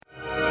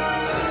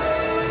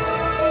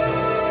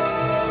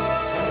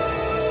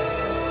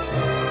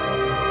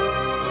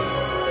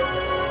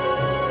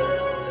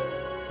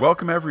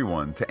Welcome,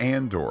 everyone, to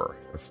Andor,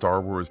 a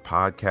Star Wars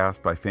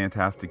podcast by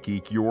Fantastic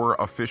Geek, your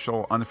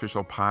official,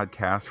 unofficial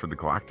podcast for the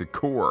Galactic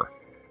Core.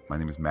 My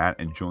name is Matt,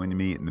 and joining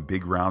me in the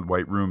big round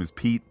white room is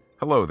Pete.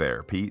 Hello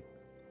there, Pete.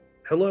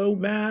 Hello,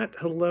 Matt.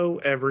 Hello,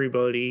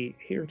 everybody.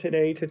 Here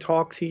today to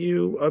talk to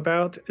you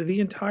about the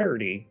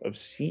entirety of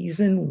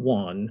Season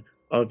 1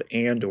 of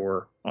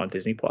Andor on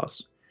Disney+.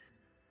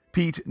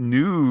 Pete,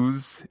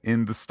 news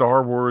in the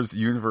Star Wars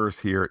universe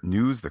here.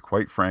 News that,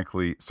 quite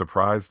frankly,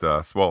 surprised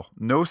us. Well,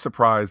 no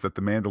surprise that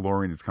The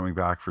Mandalorian is coming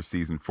back for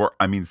Season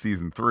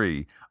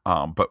 3.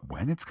 But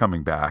when it's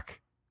coming back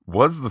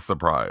was the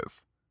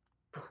surprise.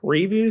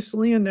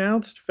 Previously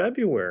announced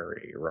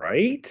February,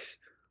 right?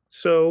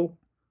 So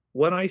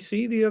when I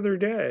see the other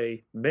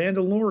day,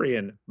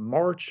 Mandalorian,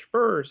 March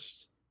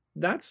 1st,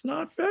 that's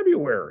not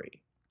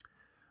February.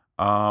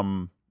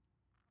 I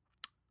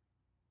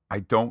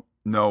don't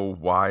know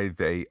why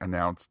they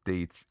announce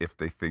dates if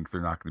they think they're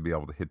not going to be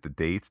able to hit the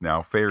dates.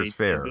 Now, fair is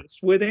fair.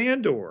 It's with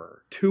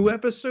Andor.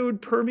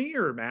 2-episode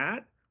premiere,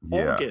 Matt.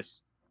 Yeah.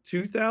 August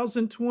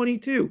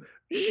 2022.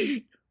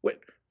 Wait,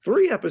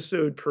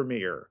 3-episode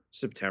premiere,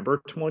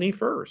 September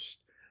 21st.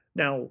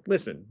 Now,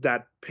 listen,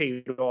 that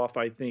paid off,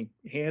 I think,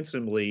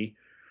 handsomely.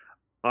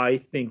 I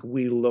think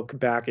we look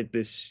back at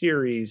this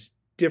series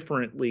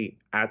differently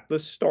at the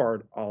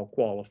start, I'll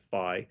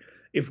qualify,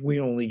 if we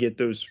only get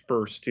those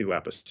first 2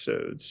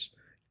 episodes.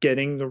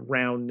 Getting the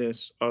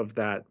roundness of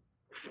that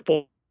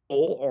full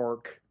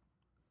arc,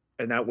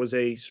 and that was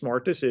a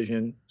smart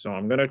decision, so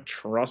I'm going to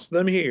trust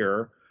them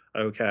here,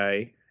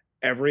 okay?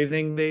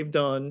 Everything they've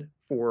done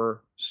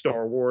for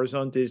Star Wars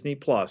on Disney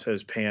Plus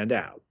has panned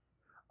out.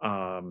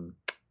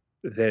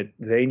 That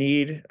they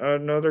need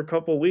another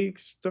couple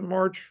weeks to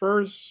March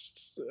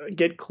 1st,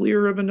 get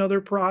clear of another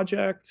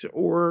project,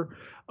 or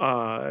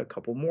a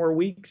couple more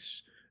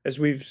weeks, as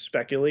we've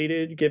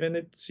speculated, given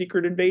that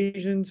Secret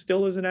Invasion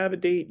still doesn't have a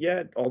date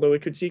yet, although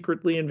it could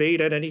secretly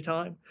invade at any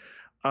time,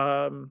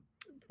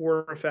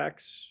 for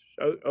effects.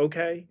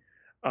 Okay.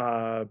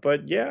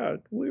 But yeah,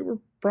 we were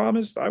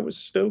promised, I was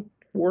stoked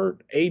for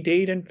a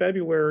date in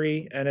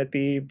February, and at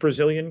the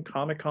Brazilian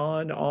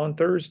Comic-Con on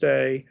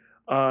Thursday,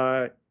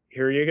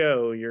 here you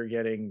go. You're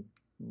getting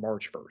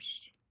March 1st.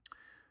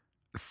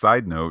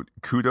 Side note,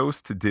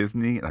 kudos to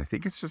Disney, and I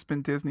think it's just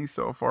been Disney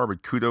so far,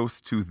 but kudos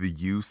to the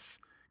use,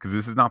 because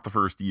this is not the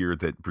first year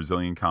that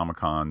Brazilian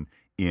Comic-Con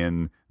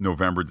in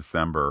November,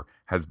 December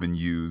has been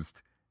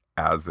used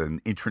as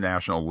an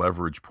international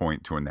leverage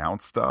point to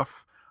announce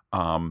stuff.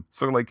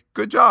 So like,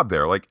 good job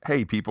there. Like,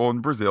 hey, people in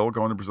Brazil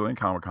going to Brazilian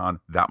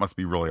Comic-Con, that must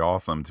be really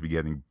awesome to be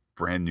getting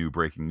brand new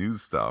breaking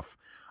news stuff.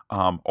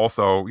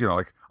 Also, you know,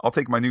 like, I'll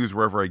take my news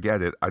wherever I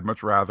get it. I'd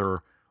much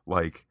rather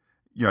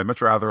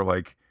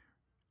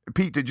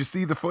Pete, did you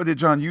see the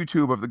footage on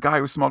YouTube of the guy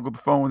who smuggled the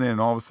phone in?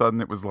 And all of a sudden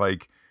it was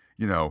like,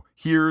 you know,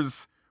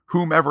 here's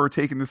whomever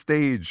taking the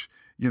stage,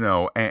 you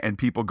know, and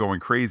people going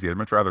crazy. I'd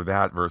much rather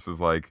that versus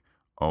like,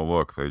 oh,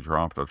 look, they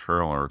dropped a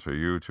trailer to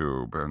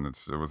YouTube and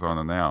it was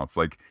unannounced.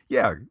 Like,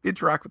 yeah,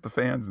 interact with the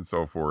fans and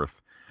so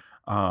forth.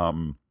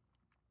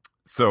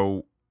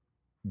 So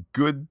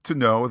good to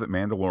know that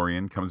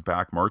Mandalorian comes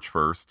back March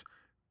 1st.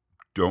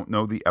 Don't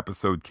know the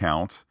episode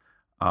count.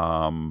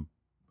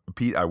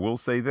 Pete, I will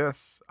say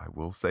this.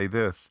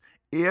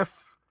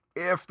 If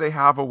they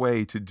have a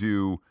way to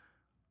do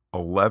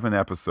 11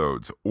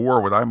 episodes,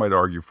 or what I might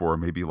argue for,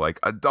 maybe like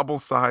a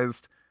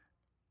double-sized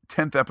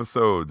 10th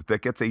episode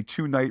that gets a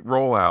 2-night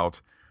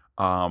rollout,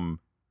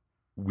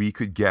 we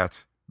could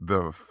get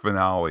the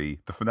finale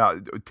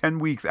 10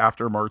 weeks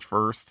after March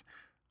 1st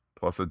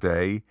plus a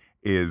day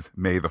is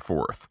May the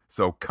 4th.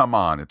 So come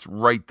on, it's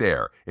right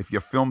there. If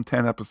you film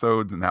 10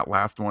 episodes and that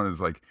last one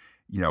is like,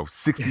 you know,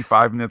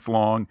 65 minutes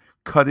long,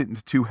 cut it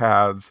into 2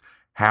 halves,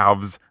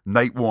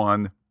 night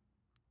 1,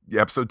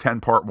 episode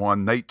 10, part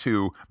 1, night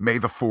 2, May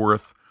the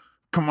 4th.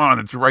 Come on,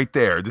 it's right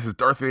there. This is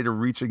Darth Vader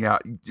reaching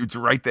out. It's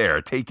right there.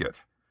 Take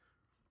it.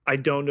 I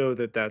don't know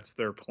that that's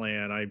their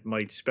plan. I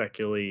might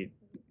speculate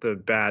the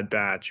Bad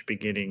Batch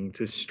beginning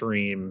to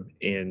stream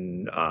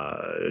in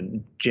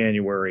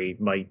January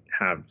might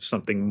have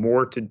something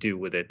more to do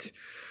with it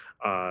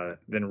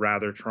than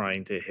rather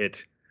trying to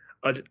hit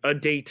a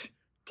date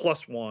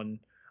 +1.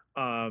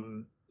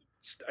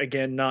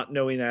 Again, not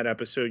knowing that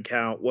episode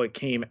count, what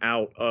came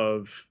out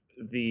of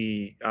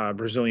the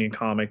Brazilian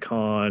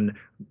Comic-Con,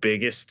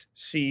 biggest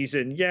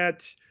season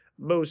yet,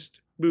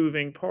 most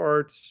moving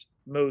parts,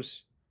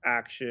 most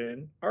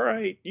action. All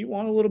right, you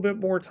want a little bit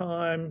more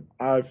time?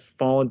 I've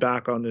fallen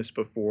back on this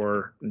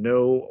before.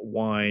 No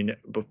wine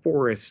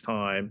before it's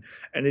time.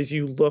 And as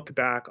you look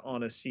back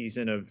on a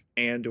season of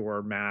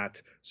Andor,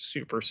 Matt,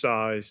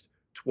 supersized,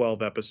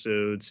 12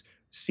 episodes,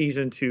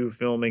 season 2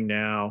 filming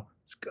now,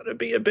 it's going to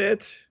be a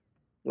bit.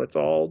 Let's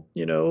all,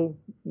 you know,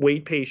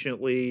 wait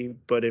patiently.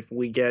 But if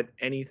we get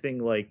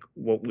anything like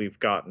what we've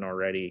gotten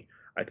already,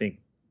 I think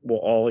we'll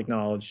all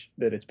acknowledge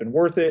that it's been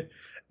worth it.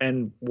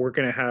 And we're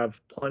going to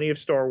have plenty of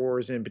Star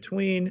Wars in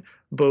between,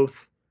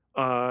 both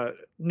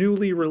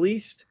newly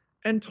released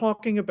and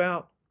talking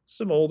about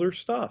some older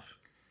stuff.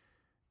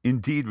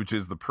 Indeed, which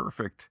is the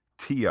perfect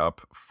tee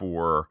up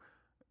for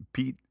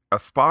Pete, a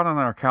spot on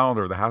our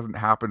calendar that hasn't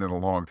happened in a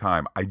long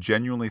time. I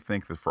genuinely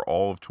think that for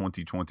all of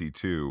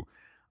 2022,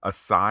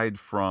 aside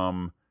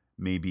from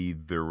maybe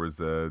there was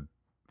a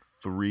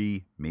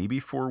 3, maybe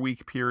 4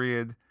 week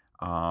period,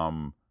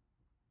 um,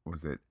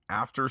 was it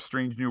after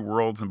Strange New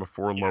Worlds and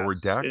before Lower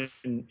Yes,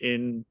 Decks?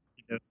 in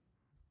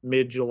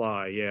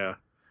mid-July, yeah.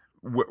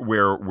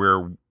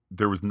 Where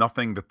there was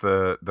nothing that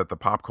the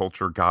pop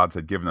culture gods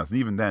had given us, and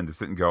even then to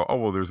sit and go, oh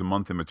well, there's a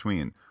month in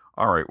between.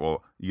 All right,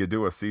 well, you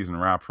do a season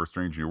wrap for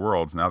Strange New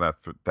Worlds, now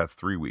that's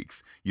 3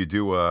 weeks. You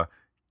do a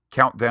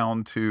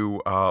countdown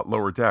to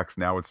Lower Decks,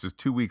 now it's just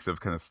 2 weeks of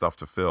kind of stuff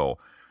to fill.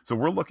 So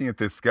we're looking at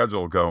this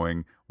schedule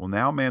going, well,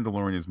 now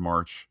Mandalorian is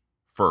March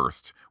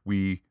 1st.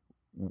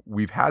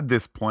 We've had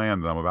this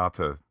plan that I'm about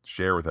to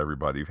share with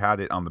everybody. We've had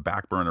it on the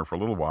back burner for a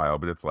little while,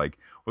 but it's like,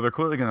 well, they're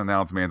clearly going to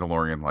announce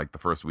Mandalorian like the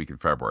first week in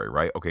February,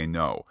 right? Okay,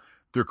 no.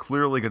 They're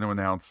clearly going to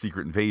announce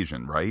Secret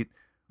Invasion, right?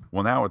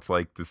 Well, now it's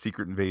like, does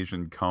Secret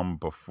Invasion come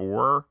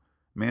before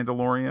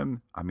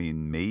Mandalorian? I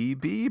mean,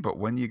 maybe, but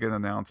when are you going to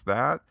announce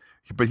that?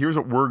 But here's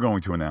what we're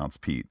going to announce,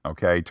 Pete,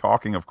 okay?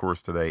 Talking, of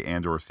course, today,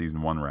 Andor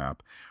Season 1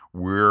 wrap.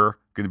 We're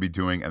going to be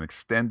doing an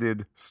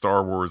extended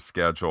Star Wars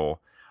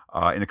schedule.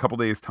 In a couple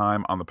days'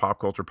 time on the Pop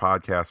Culture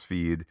Podcast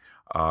feed,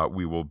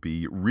 we will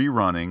be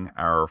rerunning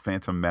our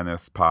Phantom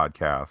Menace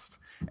podcast.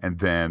 And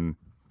then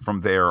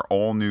from there,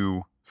 all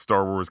new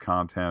Star Wars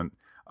content.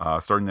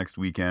 Starting next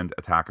weekend,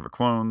 Attack of the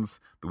Clones.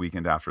 The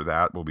weekend after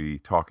that, we'll be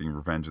talking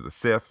Revenge of the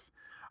Sith.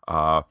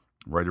 Right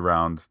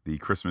around the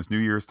Christmas New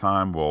Year's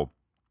time, we'll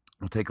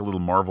take a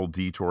little Marvel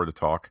detour to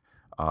talk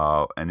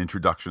an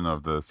introduction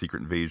of the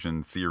Secret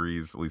Invasion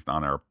series, at least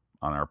on our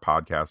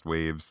podcast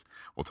waves.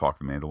 We'll talk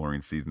the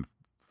Mandalorian Season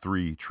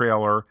 3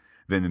 trailer.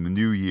 Then in the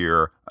new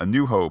year, A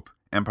New Hope,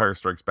 Empire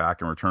Strikes Back,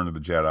 and Return of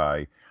the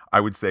Jedi. I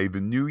would say the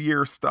New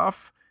Year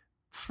stuff,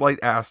 slight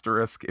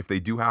asterisk. If they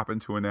do happen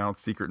to announce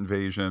Secret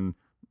Invasion,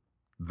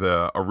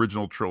 the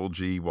original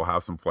trilogy will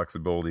have some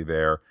flexibility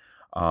there.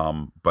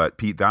 But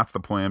Pete, that's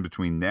the plan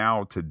between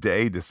now,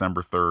 today,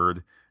 December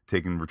 3rd,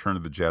 taking Return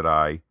of the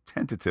Jedi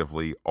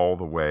tentatively all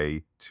the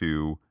way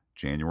to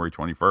January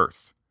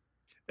 21st.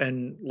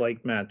 And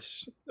like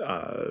Matt's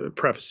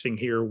prefacing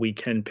here, we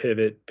can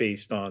pivot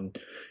based on,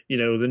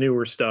 the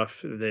newer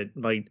stuff that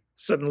might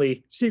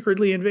suddenly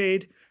secretly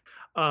invade.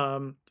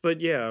 But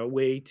yeah, a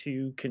way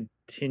to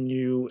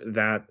continue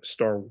that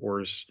Star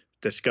Wars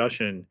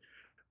discussion.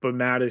 But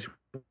Matt, as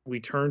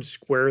we turn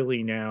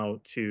squarely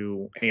now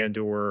to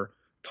Andor,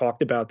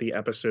 talked about the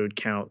episode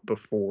count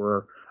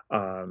before,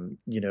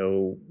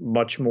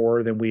 much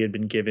more than we had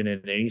been given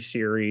in any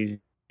series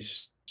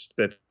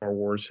that Star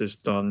Wars has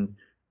done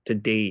to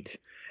date.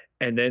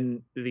 And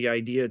then the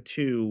idea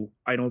too,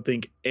 I don't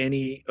think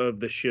any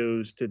of the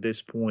shows to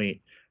this point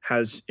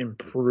has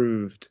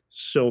improved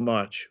so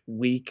much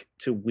week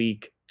to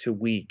week to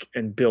week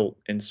and built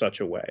in such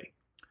a way.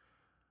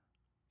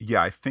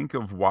 Yeah, I think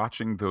of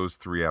watching those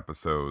 3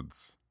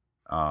 episodes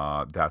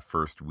that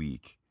first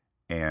week,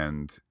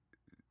 and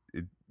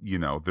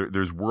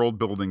there's world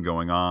building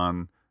going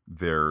on.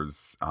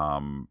 There's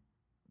Tony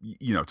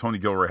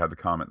Gilroy had the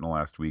comment in the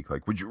last week,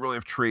 like, would you really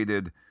have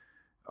traded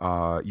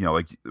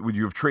would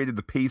you have traded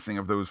the pacing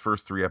of those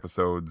first 3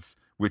 episodes,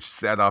 which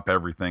set up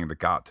everything that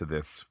got to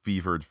this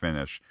fevered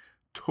finish?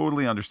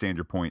 Totally understand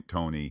your point,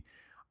 Tony.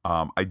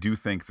 I do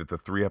think that the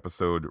 3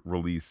 episode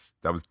release,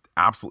 that was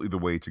absolutely the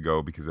way to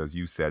go, because as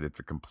you said, it's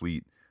a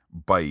complete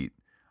bite.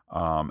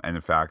 And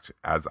in fact,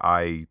 as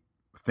I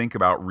think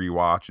about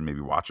rewatch and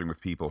maybe watching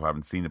with people who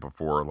haven't seen it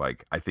before,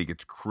 like, I think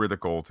it's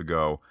critical to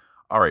go,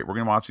 all right, we're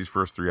going to watch these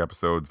first 3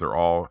 episodes. They're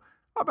all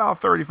about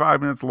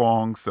 35 minutes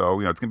long.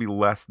 So, it's going to be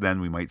less than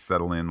we might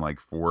settle in like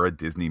for a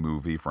Disney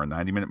movie, for a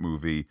 90-minute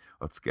movie.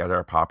 Let's get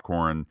our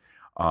popcorn.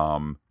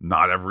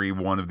 Not every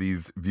one of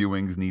these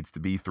viewings needs to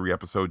be 3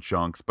 episode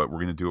chunks, but we're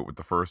going to do it with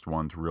the first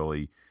one to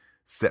really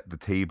set the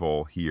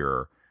table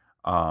here.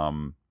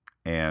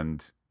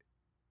 And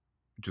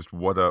just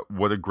what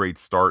a great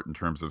start in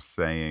terms of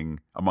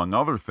saying, among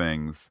other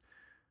things,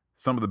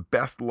 some of the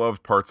best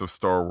loved parts of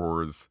Star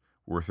Wars,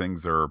 where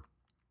things are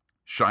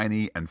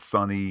shiny and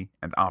sunny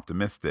and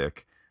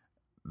optimistic,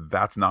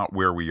 that's not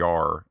where we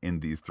are in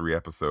these 3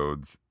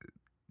 episodes.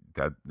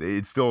 That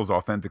it still is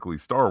authentically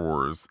Star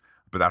Wars,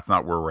 but that's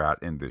not where we're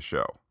at in this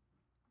show.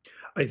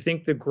 I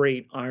think the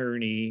great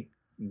irony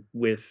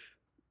with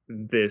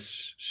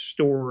this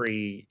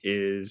story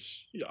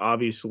is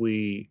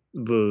obviously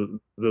the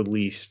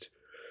least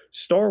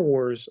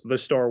the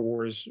Star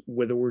Wars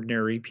with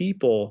ordinary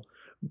people,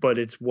 but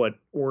it's what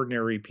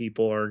ordinary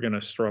people are going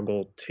to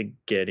struggle to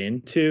get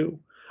into.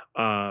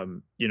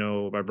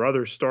 My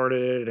brother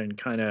started it and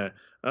kind of,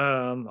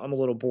 I'm a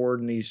little bored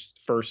in these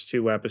first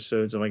 2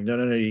 episodes. I'm like,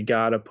 no, you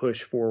got to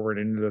push forward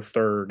into the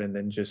third and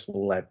then just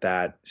let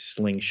that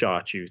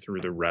slingshot you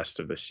through the rest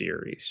of the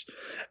series.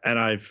 And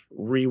I've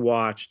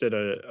rewatched at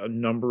a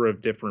number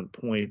of different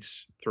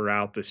points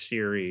throughout the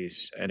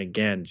series. And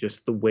again,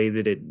 just the way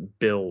that it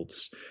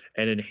builds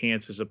and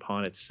enhances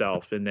upon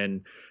itself. And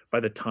then by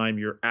the time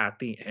you're at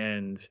the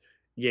end,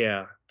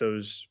 yeah,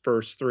 those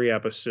first 3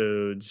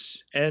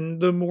 episodes and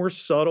the more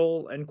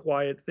subtle and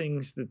quiet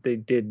things that they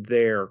did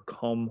there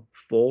come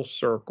full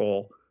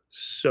circle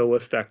so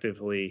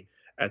effectively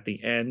at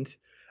the end.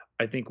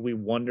 I think we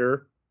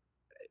wonder,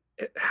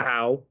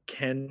 how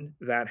can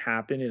that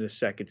happen in a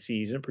second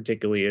season,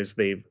 particularly as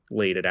they've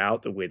laid it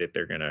out the way that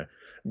they're gonna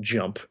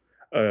jump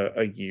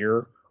a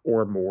year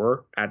or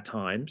more at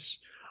times.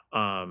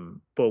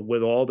 But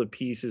with all the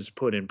pieces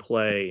put in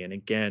play, and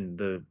again,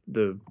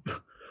 the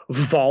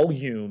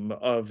volume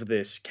of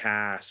this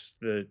cast,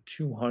 the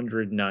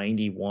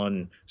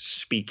 291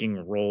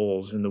 speaking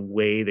roles, and the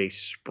way they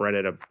spread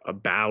it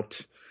about,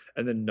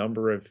 and the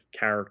number of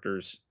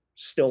characters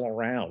still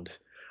around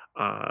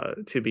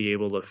to be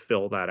able to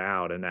fill that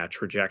out and that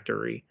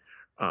trajectory.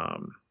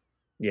 Um,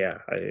 yeah,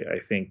 I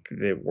think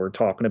that we're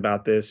talking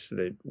about this,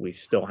 that we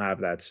still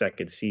have that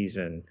second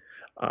season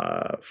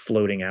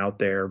floating out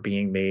there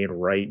being made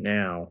right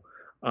now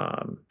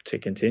to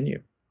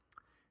continue.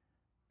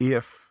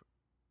 If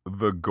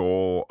the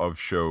goal of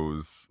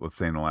shows, let's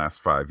say in the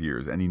last 5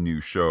 years, any new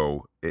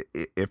show,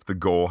 if the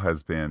goal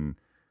has been,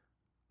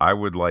 I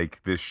would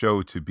like this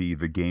show to be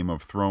the Game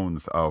of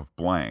Thrones of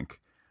blank,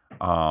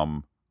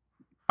 um,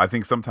 I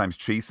think sometimes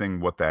chasing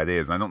what that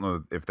is, I don't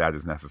know if that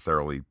is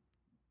necessarily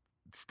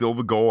still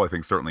the goal. I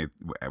think certainly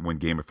when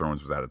Game of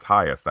Thrones was at its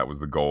highest, that was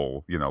the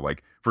goal. You know,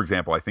 like for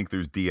example, I think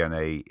there's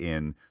DNA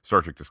in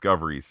Star Trek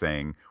Discovery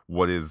saying,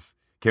 "What is?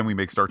 Can we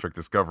make Star Trek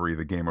Discovery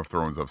the Game of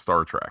Thrones of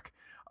Star Trek?"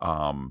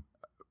 Um,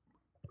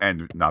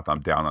 and not that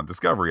I'm down on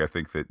Discovery. I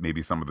think that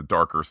maybe some of the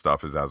darker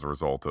stuff is as a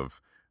result of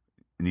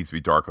it needs to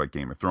be dark like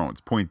Game of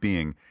Thrones. Point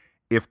being,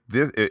 if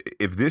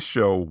this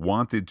show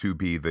wanted to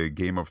be the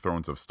Game of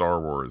Thrones of Star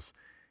Wars,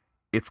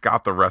 it's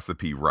got the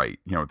recipe right.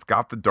 You know, it's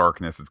got the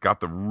darkness, it's got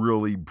the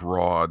really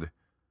broad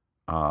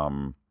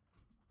um,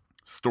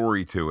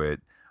 story to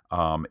it.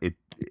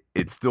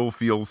 It still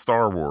feels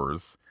Star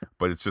Wars,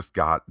 but it's just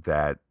got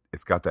that.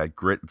 It's got that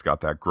grit. It's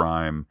got that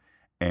grime,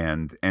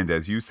 and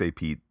as you say,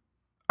 Pete,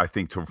 I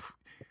think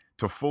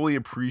to fully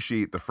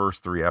appreciate the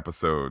first 3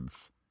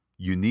 episodes,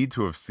 you need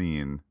to have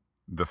seen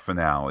the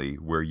finale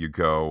where you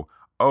go,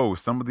 oh,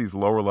 some of these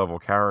lower level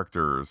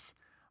characters.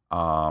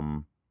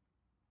 Um,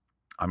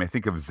 I mean, I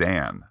think of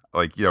Zan.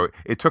 Like, you know,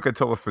 it took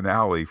until the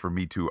finale for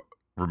me to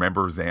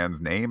remember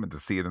Zan's name and to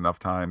see it enough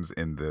times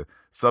in the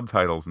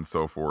subtitles and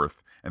so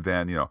forth. And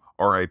then, you know,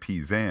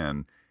 R.I.P.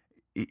 Zan.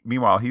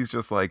 Meanwhile, he's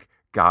just like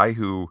guy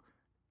who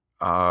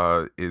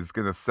is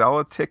going to sell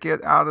a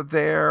ticket out of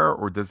there,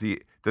 or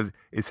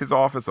is his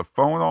office a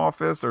phone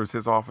office, or is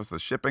his office a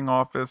shipping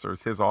office, or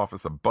is his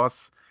office a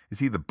bus? Is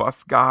he the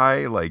bus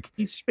guy? Like,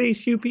 He's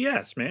space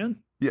UPS, man.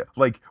 yeah,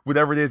 like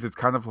whatever it is, it's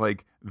kind of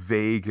like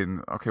vague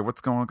and okay,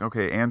 what's going on?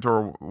 Okay,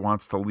 Andor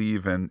wants to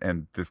leave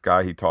and this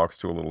guy he talks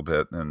to a little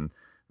bit and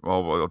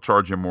well, I'll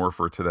charge him more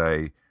for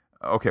today.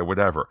 Okay,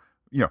 whatever.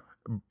 You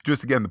know,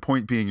 just again, the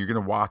point being you're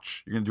gonna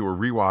do a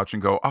rewatch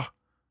and go, oh,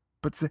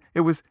 but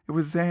it was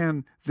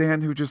Zan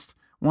who just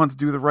wanted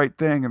to do the right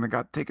thing and then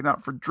got taken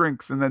out for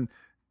drinks and then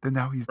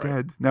now he's Right.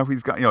 dead. Now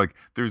he's got, you know, like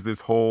there's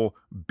this whole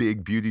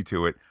big beauty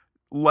to it,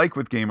 like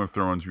with Game of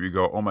Thrones, where you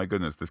go, oh my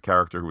goodness, this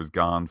character who was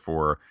gone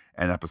for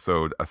an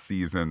episode, a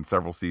season,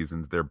 several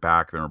seasons, they're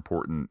back, they're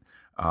important,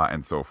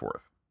 and so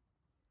forth.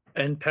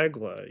 And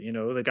Pegla,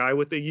 the guy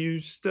with the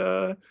used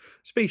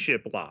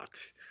spaceship lot,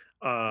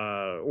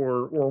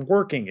 or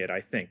working it.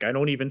 I think I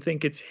don't even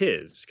think it's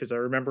his because I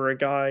remember a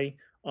guy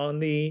on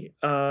the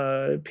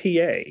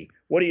PA.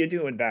 What are you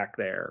doing back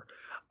there?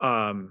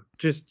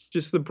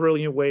 Just the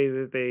brilliant way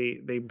that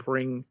they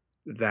bring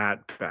that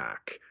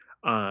back.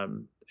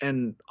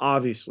 And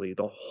obviously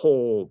the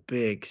whole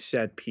big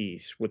set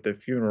piece with the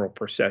funeral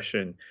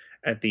procession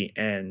at the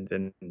end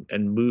and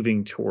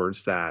moving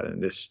towards that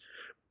and this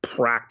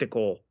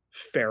practical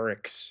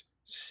Ferrex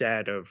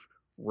set of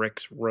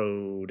Rick's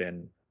Road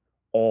and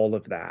all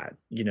of that,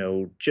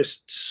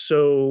 just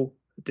so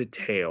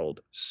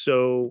detailed,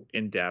 so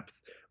in depth,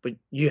 but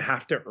you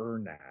have to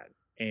earn that.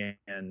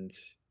 And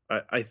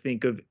I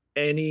think of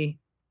any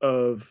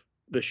of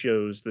the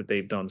shows that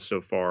they've done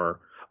so far,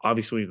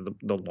 obviously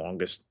the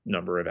longest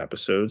number of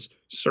episodes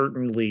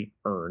certainly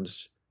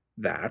earns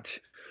that.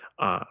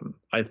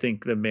 I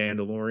think the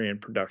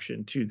Mandalorian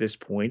production to this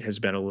point has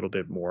been a little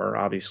bit more,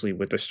 obviously,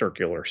 with the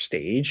circular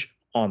stage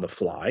on the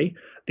fly,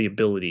 the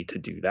ability to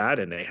do that.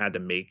 And they had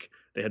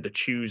to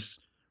choose,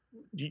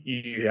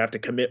 you have to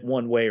commit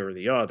one way or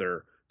the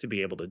other to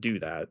be able to do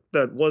that.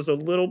 That was a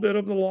little bit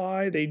of the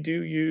lie. They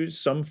do use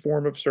some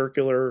form of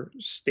circular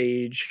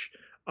stage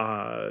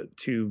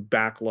to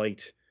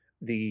backlight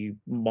the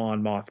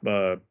Mon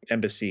Mothma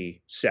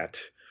embassy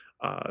set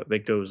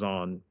that goes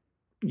on,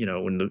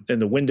 in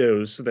the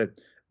windows, so that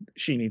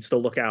she needs to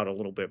look out a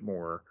little bit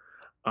more.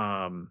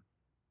 Um,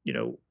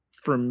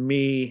 for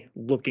me,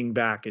 looking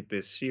back at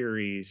this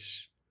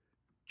series,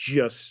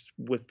 just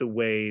with the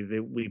way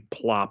that we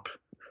plop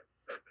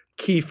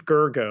Keith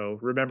Gergo,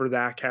 remember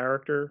that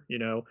character?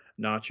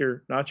 Not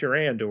your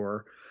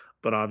Andor,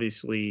 but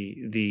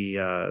obviously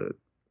the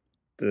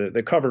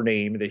cover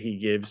name that he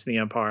gives the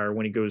Empire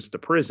when he goes to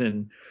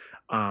prison.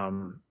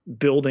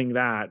 building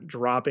that,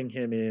 dropping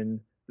him in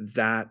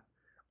that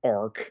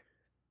arc,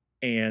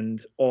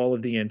 and all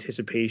of the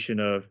anticipation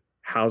of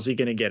how's he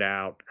going to get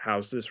out?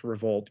 How's this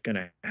revolt going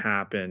to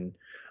happen?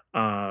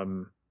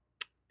 Um,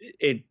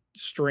 it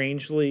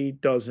strangely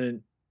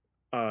doesn't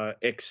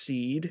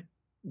exceed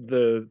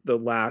the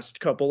last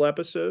couple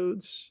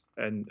episodes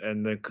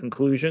and the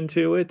conclusion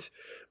to it,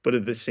 but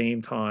at the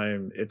same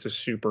time, it's a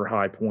super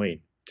high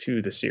point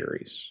to the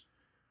series.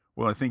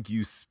 Well, I think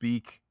you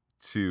speak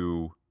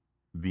to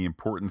the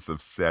importance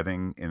of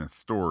setting in a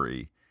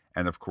story.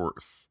 And of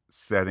course,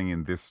 setting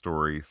in this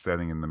story,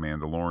 setting in The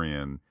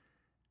Mandalorian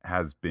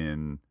has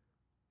been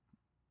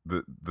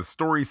the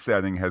story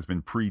setting has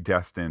been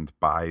predestined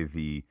by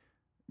the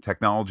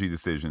technology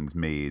decisions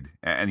made.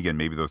 And again,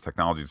 maybe those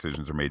technology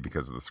decisions are made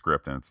because of the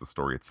script and it's the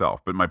story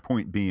itself. But my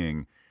point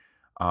being,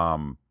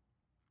 um,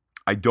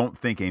 I don't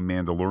think a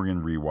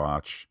Mandalorian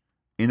rewatch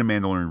in a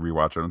Mandalorian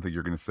rewatch, I don't think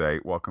you're going to say,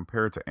 well,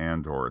 compared to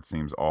Andor, it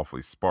seems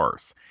awfully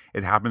sparse.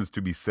 It happens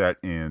to be set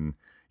in,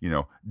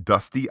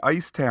 Dusty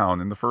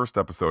Icetown in the first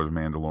episode of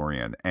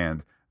Mandalorian,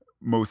 and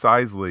Mos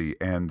Eisley,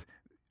 and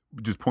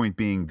just point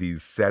being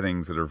these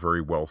settings that are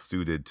very well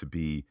suited to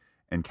be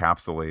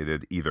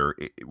encapsulated either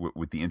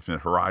with the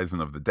infinite horizon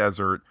of the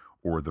desert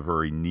or the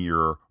very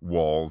near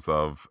walls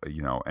of,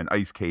 an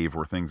ice cave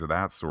or things of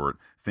that sort,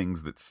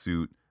 things that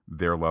suit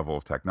their level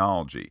of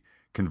technology.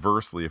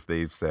 Conversely, if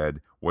they've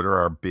said, what are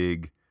our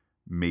big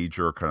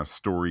major kind of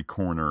story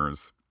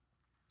corners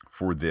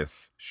for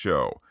this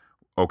show?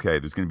 Okay,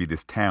 there's going to be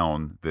this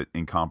town that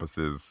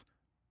encompasses,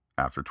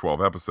 after 12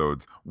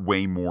 episodes,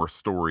 way more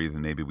story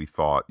than maybe we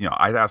thought.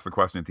 I'd ask the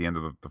question at the end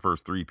of the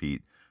first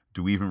three-peat,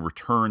 do we even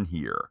return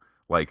here?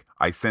 Like,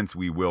 I sense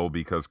we will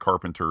because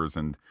carpenters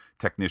and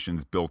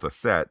technicians built a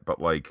set, but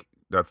like,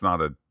 that's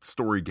not a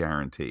story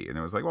guarantee. And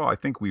it was like, well, I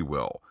think we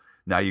will.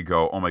 Now you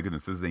go, oh my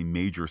goodness, this is a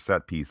major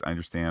set piece. I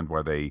understand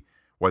why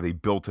they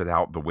built it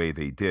out the way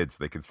they did, so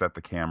they could set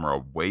the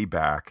camera way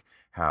back,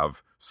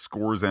 have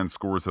scores and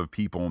scores of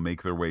people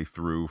make their way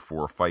through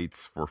for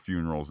fights, for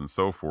funerals, and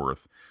so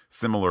forth.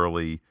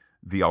 Similarly,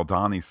 the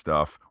Aldhani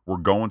stuff, we're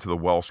going to the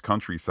Welsh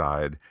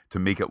countryside to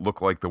make it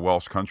look like the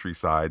Welsh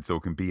countryside so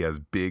it can be as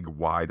big,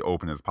 wide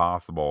open as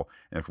possible.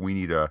 And if we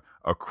need a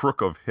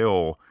crook of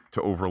hill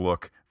to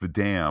overlook the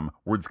dam,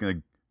 we're just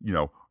going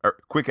to,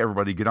 quick,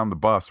 everybody get on the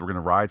bus. We're going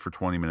to ride for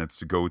 20 minutes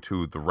to go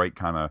to the right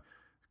kind of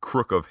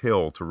crook of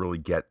hill to really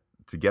get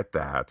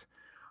that.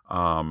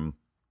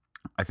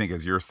 I think,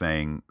 as you're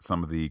saying,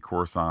 some of the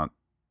Coruscant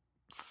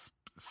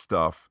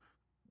stuff,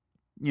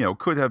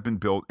 could have been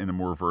built in a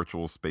more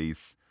virtual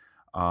space.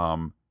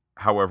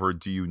 However,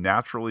 do you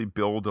naturally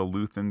build a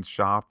Luthen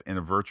shop in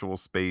a virtual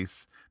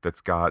space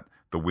that's got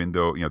the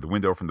window, the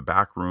window from the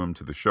back room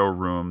to the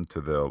showroom to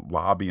the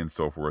lobby and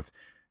so forth?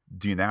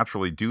 Do you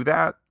naturally do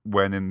that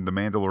when in the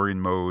Mandalorian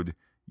mode,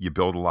 you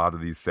build a lot of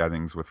these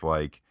settings with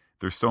like,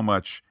 there's so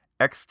much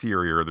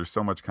exterior, there's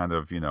so much kind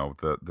of,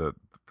 the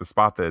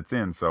spot that it's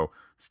in. So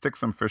stick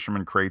some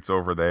fisherman crates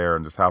over there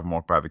and just have them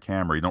walk by the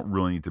camera. You don't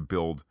really need to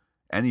build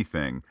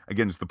anything.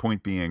 Again, just the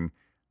point being,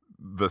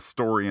 the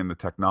story and the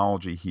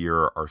technology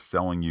here are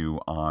selling you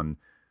on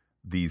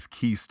these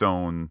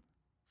keystone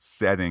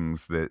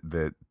settings that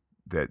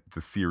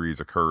the series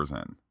occurs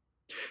in.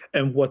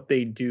 And what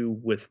they do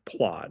with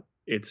plot.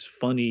 It's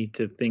funny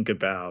to think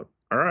about,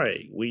 all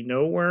right, we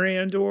know where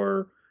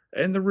Andor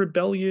and the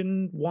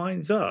rebellion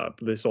winds up.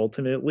 This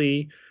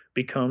ultimately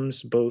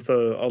becomes both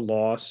a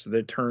loss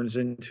that turns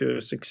into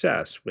a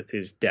success with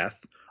his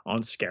death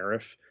on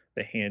Scarif,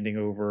 the handing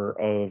over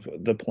of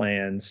the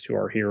plans to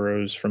our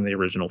heroes from the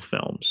original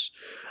films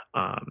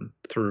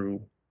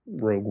through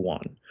Rogue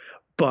One.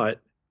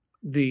 But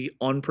the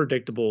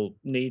unpredictable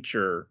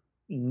nature,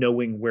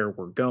 knowing where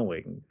we're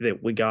going,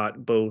 that we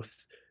got both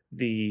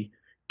the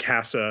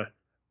Casa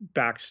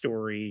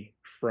backstory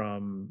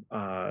from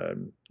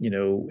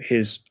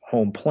his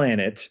home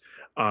planet,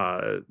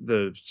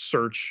 the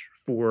search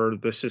for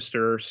the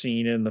sister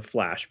scene in the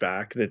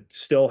flashback that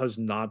still has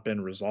not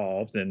been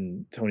resolved,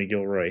 and Tony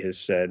Gilroy has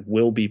said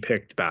will be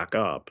picked back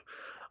up.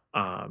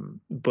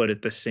 But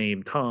at the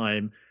same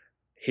time,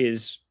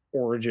 his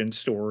origin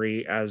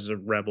story as a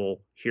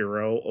rebel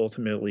hero,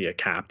 ultimately a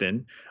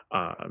captain,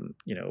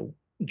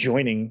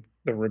 joining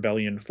the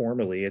rebellion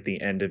formally at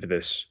the end of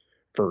this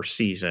first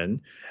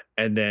season,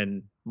 and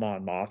then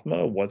Mon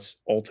Mothma, what's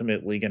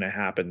ultimately going to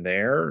happen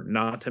there,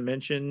 not to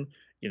mention,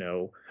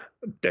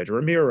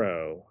 Dedra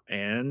Meero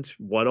and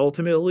what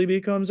ultimately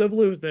becomes of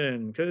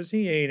Luthen because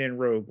he ain't in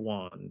Rogue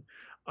One.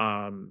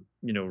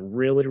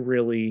 Really,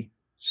 really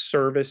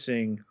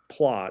servicing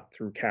plot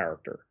through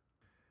character.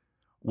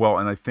 Well,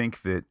 and I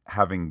think that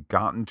having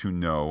gotten to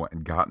know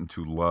and gotten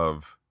to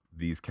love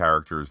these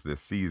characters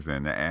this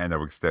season, and I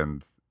would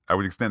extend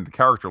the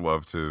character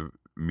love to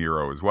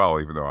Meero as well,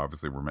 even though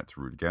obviously we're meant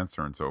to root against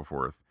her and so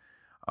forth.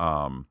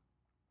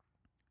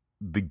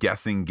 The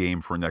guessing game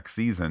for next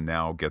season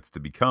now gets to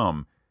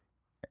become,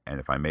 and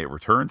if I may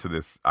return to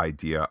this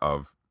idea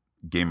of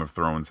Game of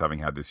Thrones having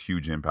had this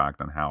huge impact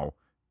on how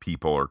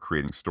people are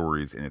creating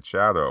stories in its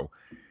shadow,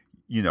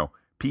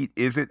 Pete,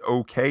 is it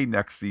okay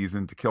next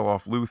season to kill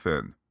off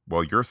Luthen?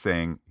 Well, you're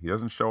saying he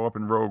doesn't show up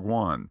in Rogue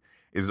One.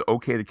 Is it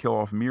okay to kill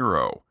off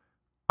Miro?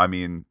 I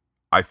mean,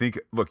 I think,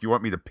 look, you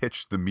want me to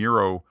pitch the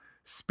Miro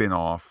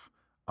spinoff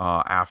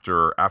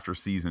after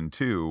season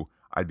two?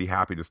 I'd be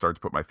happy to start to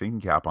put my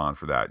thinking cap on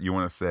for that. You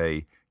want to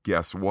say,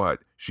 guess what?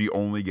 She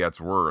only gets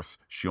worse.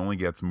 She only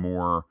gets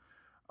more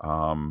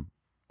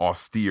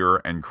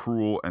austere and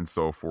cruel and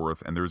so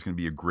forth. And there's going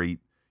to be a great,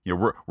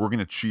 we're going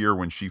to cheer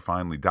when she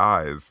finally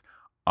dies.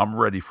 I'm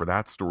ready for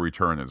that story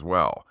turn as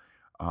well.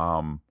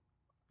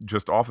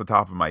 Just off the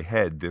top of my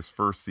head, this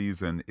first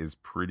season is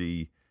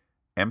pretty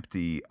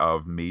empty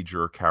of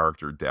major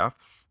character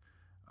deaths,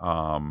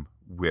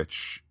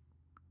 which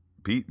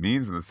Pete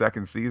means in the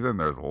second season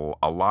there's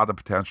a lot of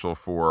potential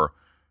for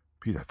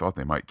Pete. I thought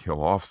they might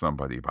kill off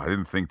somebody, but I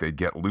didn't think they'd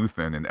get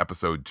Luthen in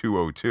episode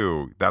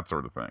 202, that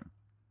sort of thing.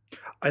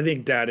 I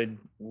think that'd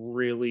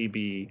really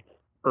be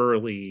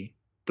early,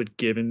 but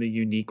given the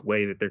unique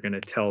way that they're going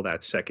to tell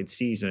that second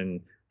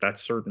season,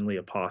 that's certainly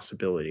a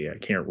possibility. I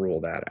can't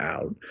rule that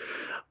out.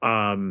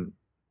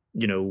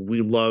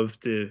 We love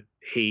to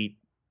hate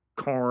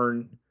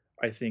Karn.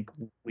 I think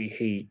we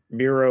hate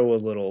Miro a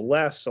little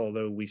less,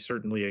 although we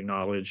certainly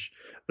acknowledge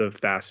the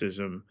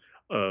fascism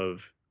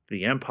of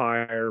the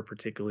Empire,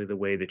 particularly the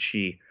way that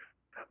she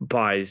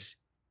buys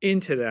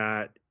into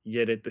that.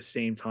 Yet at the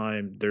same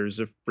time, there's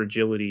a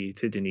fragility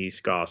to Denise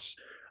Goss'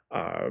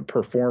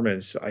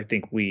 performance. I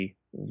think we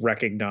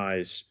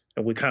recognize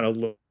and we kind of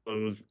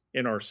loathe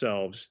in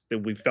ourselves that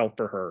we felt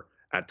for her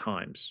at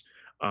times.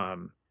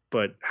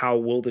 But how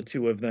will the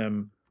two of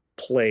them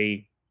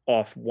play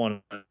off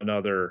one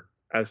another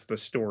as the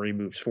story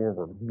moves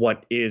forward?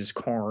 What is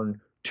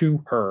Karn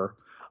to her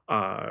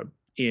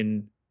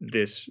in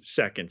this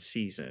second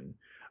season?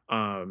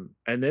 And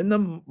then the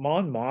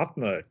Mon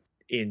Mothma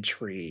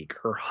intrigue,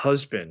 her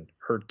husband,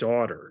 her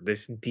daughter,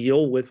 this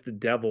deal with the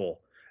devil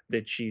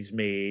that she's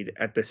made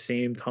at the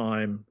same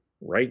time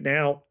right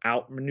now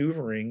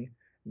outmaneuvering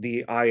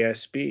the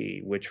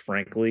ISB, which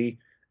frankly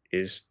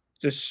is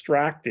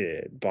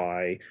distracted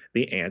by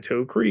the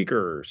Anto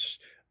Kriegers,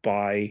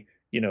 by,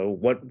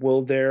 what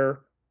will their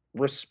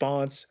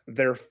response,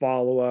 their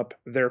follow-up,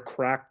 their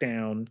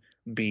crackdown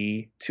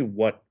be to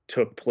what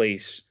took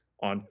place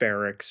on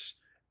Ferrix,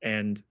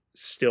 and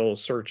still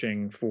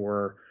searching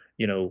for,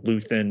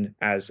 Luthen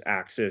as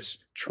Axis,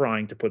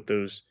 trying to put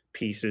those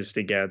pieces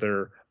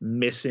together,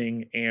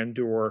 missing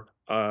Andor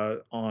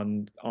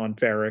on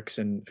Ferrix,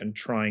 and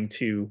trying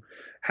to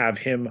have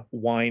him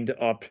wind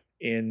up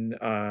in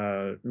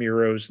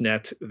Miro's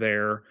net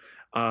there.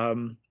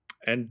 And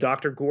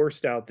Dr.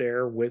 Gorst out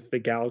there with the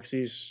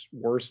galaxy's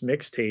worst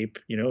mixtape,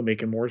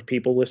 making more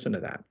people listen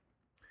to that.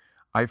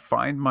 I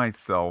find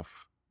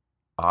myself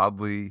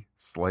oddly,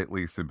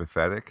 slightly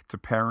sympathetic to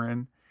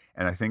Perrin,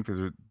 and I think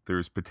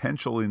there's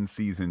potential in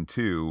season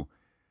two.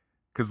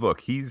 Because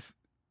look,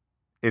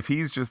 if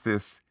he's just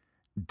this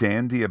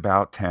dandy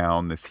about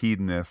town, this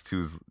hedonist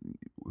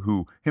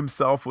who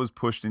himself was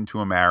pushed into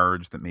a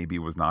marriage that maybe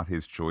was not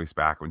his choice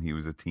back when he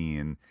was a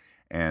teen,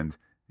 and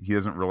he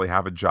doesn't really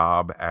have a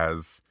job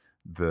as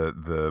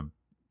the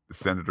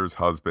senator's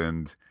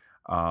husband,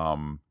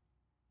 and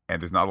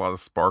there's not a lot of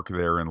spark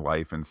there in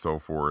life and so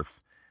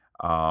forth.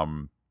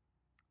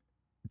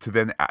 To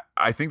then,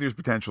 I think there's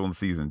potential in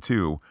season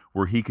two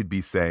where he could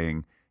be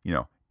saying,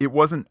 it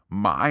wasn't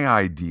my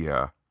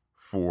idea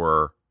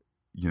for,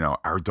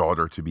 our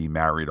daughter to be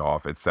married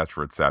off, et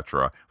cetera, et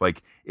cetera.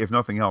 Like, if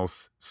nothing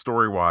else,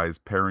 story-wise,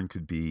 Perrin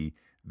could be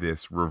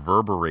this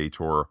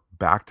reverberator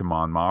back to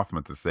Mon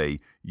Mothma to say,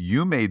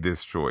 you made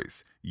this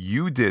choice.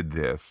 You did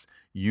this.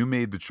 You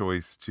made the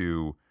choice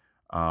to,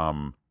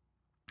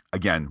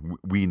 again,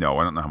 we know,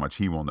 I don't know how much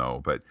he will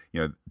know, but,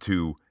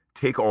 to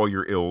take all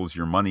your ills,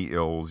 your money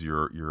ills,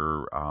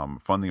 your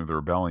funding of the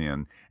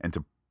rebellion, and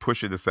to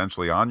push it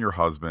essentially on your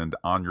husband,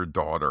 on your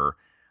daughter.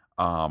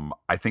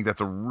 I think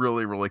that's a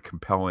really, really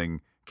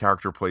compelling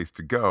character place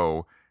to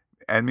go.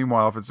 And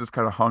meanwhile, if it's just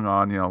kind of hung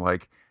on,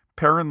 like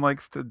Perrin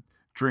likes to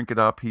drink it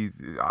up. Pete,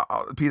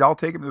 I'll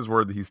take him at his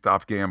word that he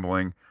stopped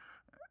gambling.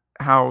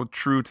 How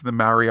true to the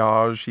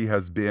marriage he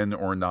has been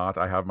or not,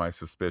 I have my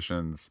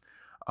suspicions.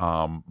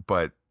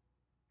 But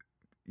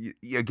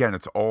again,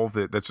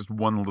 that's just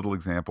one little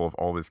example of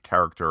all this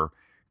character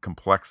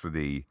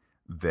complexity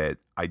that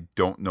I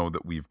don't know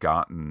that we've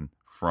gotten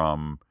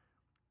from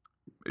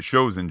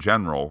shows in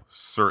general,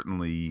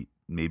 certainly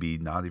maybe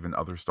not even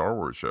other Star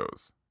Wars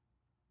shows.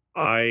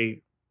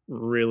 I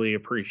really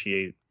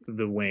appreciate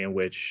the way in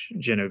which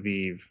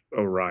Genevieve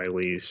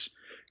O'Reilly's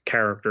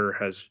character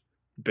has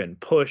been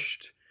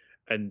pushed,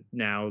 and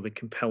now the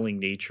compelling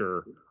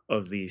nature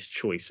of these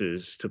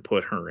choices to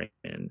put her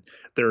in.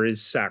 There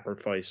is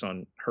sacrifice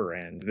on her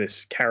end.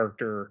 This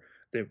character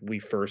that we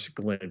first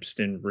glimpsed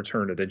in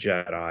Return of the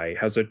Jedi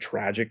has a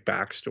tragic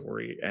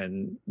backstory,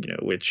 and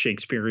it's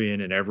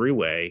Shakespearean in every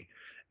way,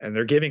 and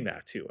they're giving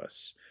that to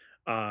us.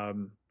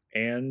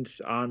 And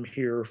I'm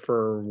here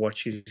for what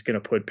she's going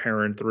to put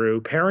Perrin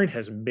through. Perrin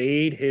has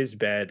made his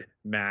bed,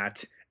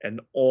 Matt, and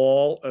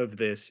all of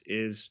this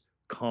is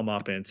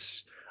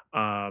comeuppance.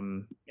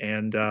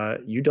 And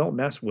you don't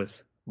mess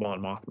with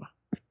Mon Mothma.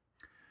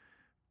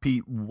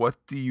 Pete, what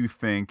do you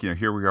think?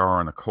 Here we are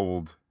on a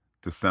cold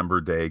December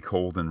day,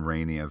 cold and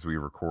rainy as we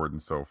record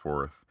and so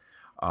forth.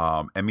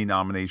 Emmy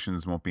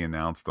nominations won't be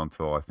announced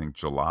until I think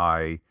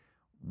July.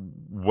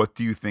 What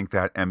do you think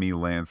that Emmy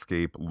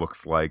landscape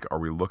looks like? Are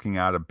we looking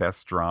at a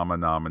best drama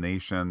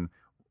nomination?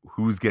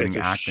 Who's getting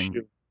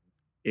acting?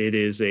 It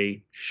is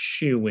a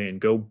shoe-in.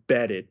 Go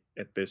bet it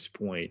at this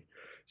point.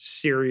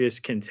 Serious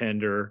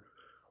contender.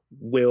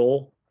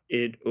 Will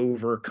it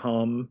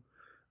overcome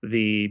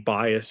the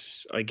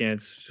bias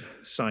against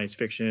science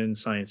fiction,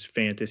 science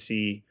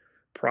fantasy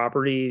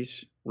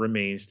properties?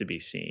 Remains to be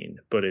seen,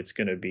 but it's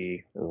going to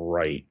be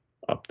right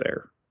up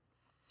there.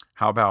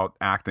 How about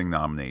acting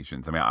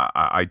nominations? I mean,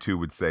 I too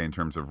would say in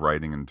terms of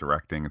writing and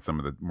directing and some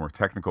of the more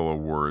technical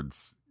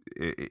awards,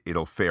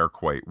 it'll fare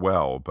quite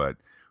well. But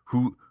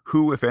who,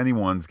 if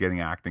anyone's getting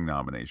acting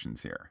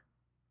nominations here?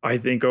 I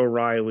think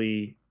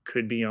O'Reilly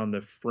could be on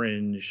the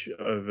fringe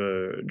of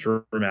a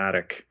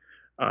dramatic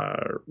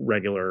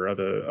regular of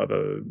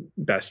a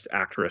best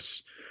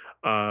actress.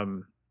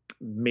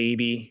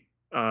 Maybe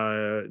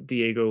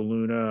Diego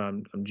Luna.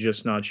 I'm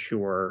just not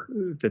sure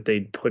that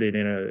they'd put it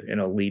in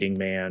a leading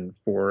man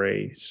for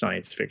a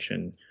science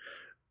fiction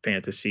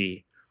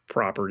fantasy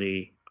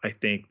property. I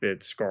think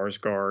that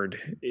Skarsgård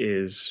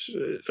is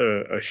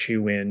a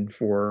shoe-in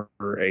for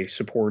a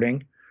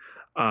supporting.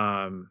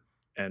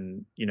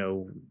 And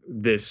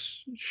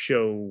this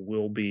show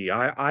will be.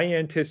 I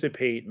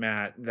anticipate,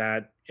 Matt,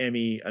 that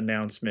Emmy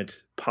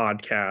announcement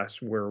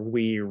podcast where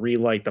we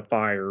relight the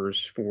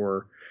fires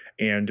for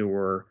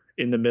Andor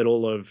in the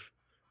middle of,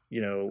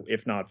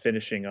 if not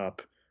finishing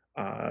up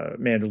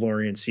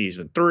Mandalorian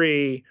season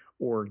 3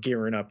 or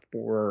gearing up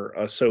for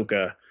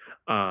Ahsoka,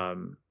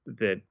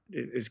 that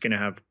is going to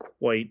have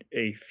quite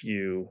a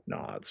few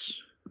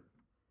nods.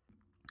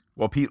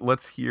 Well, Pete,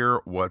 let's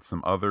hear what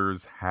some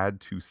others had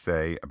to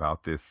say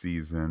about this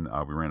season.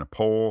 We ran a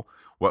poll.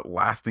 What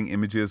lasting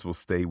images will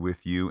stay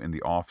with you in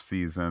the off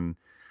season?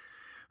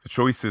 The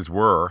choices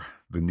were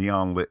the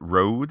neon lit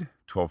road,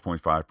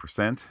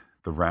 12.5%,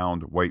 the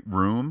round white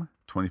room,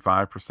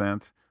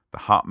 25%, the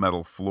hot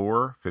metal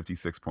floor,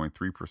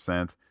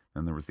 56.3%,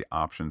 and there was the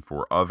option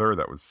for other,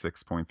 that was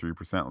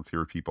 6.3%. Let's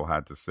hear what people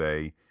had to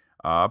say,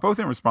 both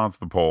in response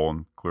to the poll,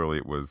 and clearly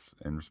it was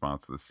in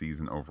response to the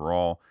season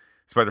overall.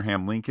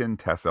 Spider-Ham Lincoln,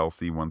 Tess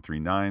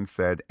LC139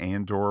 said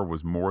Andor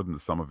was more than the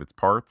sum of its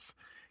parts.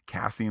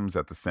 Cassian's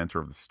at the center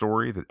of the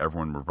story that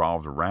everyone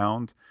revolved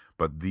around,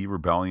 but the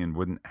rebellion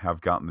wouldn't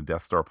have gotten the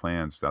Death Star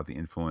plans without the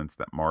influence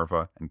that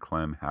Marva and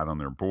Clem had on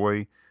their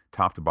boy.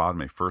 Top to bottom,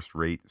 a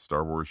first-rate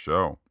Star Wars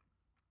show.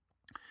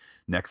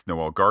 Next,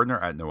 Noel Gardner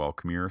at Noel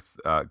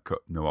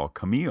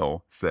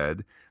Camille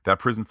said that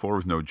prison floor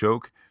was no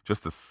joke.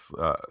 Just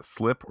a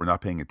slip or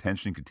not paying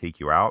attention could take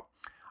you out.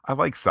 I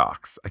like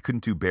socks. I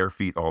couldn't do bare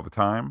feet all the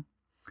time.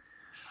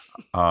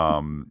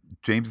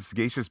 James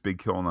Sagacious, Big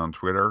Killing on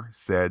Twitter,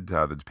 said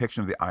the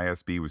depiction of the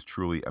ISB was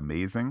truly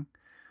amazing.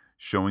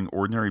 Showing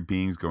ordinary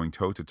beings going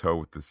toe-to-toe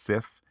with the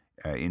Sith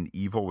in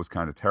evil was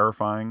kind of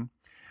terrifying.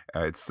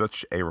 It's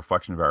such a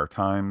reflection of our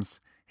times.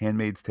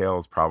 Handmaid's Tale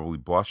is probably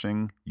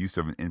blushing. Use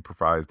of an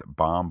improvised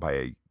bomb by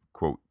a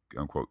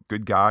quote-unquote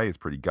good guy is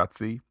pretty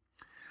gutsy.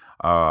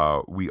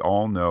 We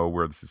all know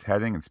where this is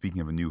heading. And speaking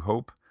of A New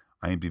Hope,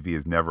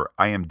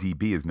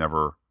 IMDb is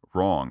never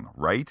wrong,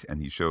 right?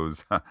 And he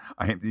shows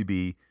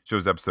IMDb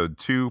shows episode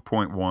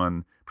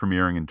 2.1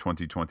 premiering in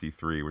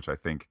 2023, which I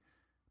think,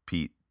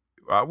 Pete,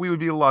 we would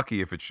be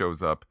lucky if it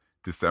shows up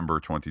December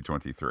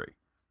 2023.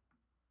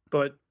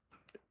 But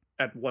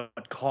at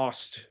what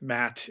cost,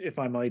 Matt, if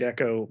I might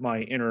echo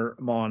my inner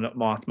Mon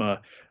Mothma,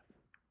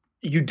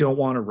 you don't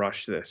want to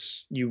rush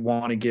this. You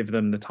want to give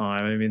them the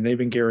time. I mean, they've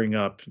been gearing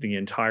up the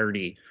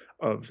entirety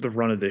of the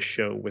run of this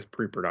show with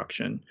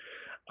pre-production.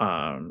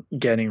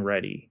 Getting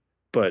ready.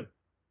 But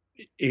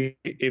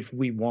if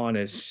we want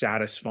as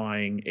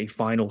satisfying a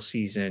final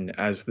season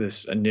as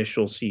this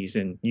initial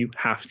season, you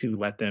have to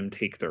let them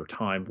take their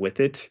time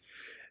with it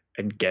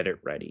and get it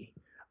ready.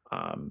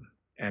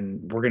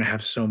 And we're going to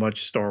have so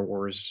much Star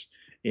Wars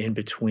in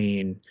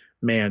between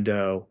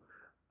Mando,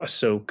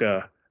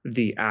 Ahsoka,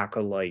 the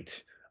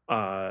Acolyte,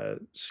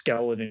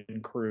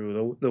 Skeleton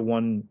Crew, the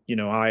one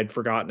I had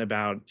forgotten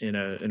about in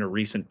a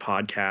recent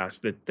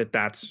podcast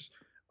that's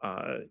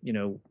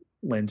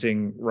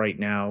lensing right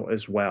now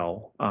as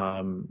well.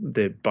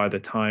 That by the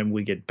time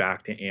we get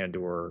back to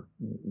Andor,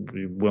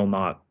 we will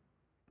not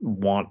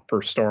want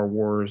for Star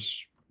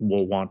Wars,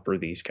 we'll want for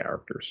these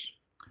characters.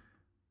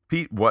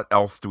 Pete, what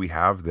else do we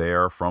have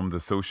there from the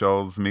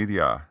socials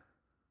media?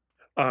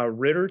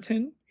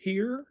 Ritterton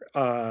here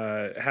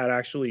had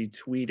actually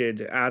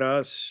tweeted at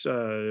us,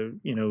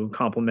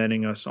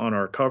 complimenting us on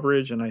our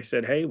coverage. And I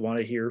said, hey, want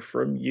to hear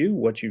from you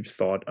what you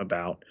thought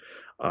about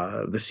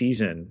the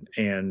season,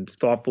 and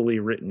thoughtfully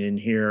written in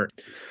here.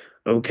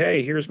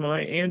 Okay, here's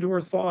my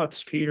Andor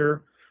thoughts,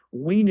 Peter.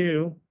 We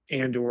knew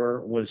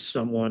Andor was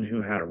someone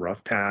who had a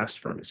rough past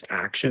from his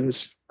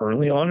actions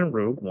early on in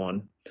Rogue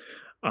One.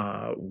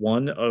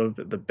 one of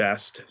the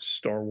best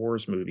Star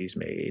Wars movies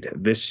made.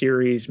 This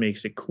series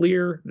makes it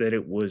clear that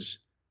it was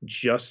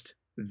just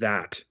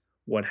that,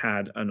 what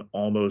had an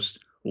almost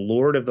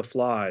Lord of the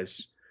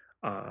Flies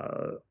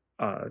uh,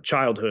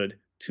 childhood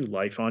to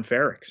life on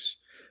Ferrix.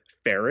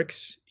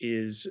 Ferrix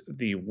is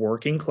the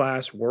working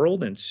class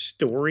world and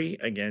story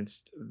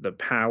against the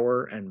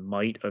power and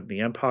might of the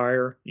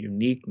Empire.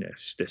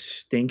 Uniqueness,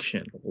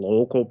 distinction,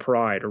 local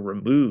pride are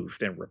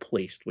removed and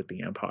replaced with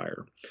the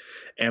Empire.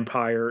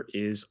 Empire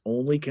is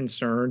only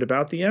concerned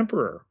about the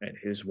Emperor and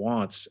his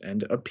wants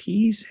and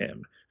appease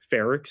him.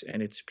 Ferrix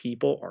and its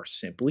people are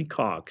simply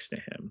cogs to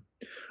him.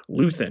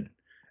 Luthen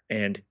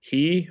and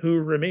He Who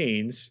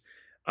Remains,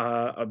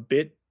 a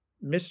bit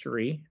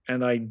mystery,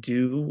 and I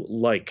do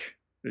like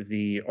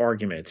the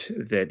argument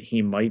that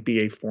he might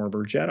be a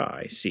former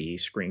Jedi. See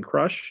Screen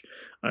Crush,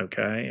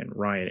 okay, and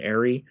Ryan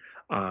Airy.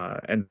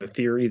 And the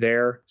theory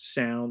there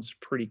sounds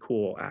pretty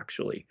cool,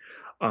 actually.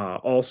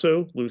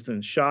 Also,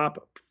 Luthen's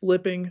Shop,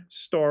 flipping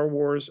Star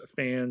Wars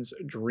fans'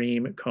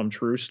 dream come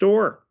true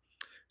store.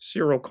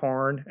 Cyril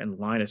Karn and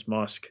Linus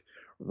Musk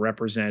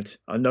represent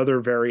another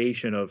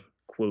variation of,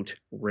 quote,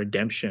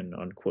 redemption,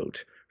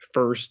 unquote.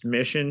 First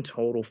mission,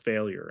 total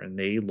failure, and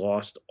they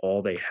lost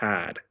all they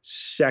had.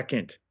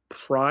 Second,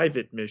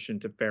 private mission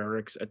to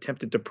Ferrix,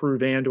 attempted to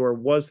prove Andor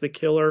was the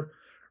killer,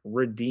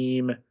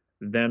 redeem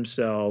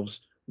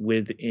themselves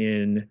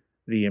within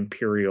the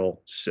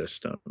Imperial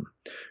system.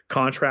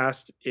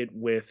 Contrast it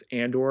with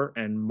Andor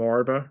and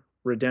Marva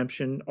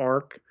redemption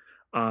arc,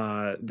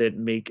 that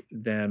make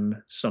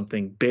them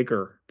something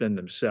bigger than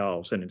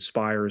themselves and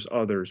inspires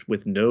others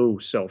with no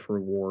self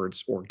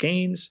rewards or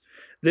gains.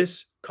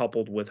 This,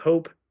 coupled with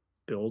hope,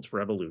 builds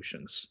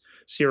revolutions.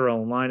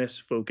 Cyril and Linus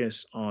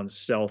focus on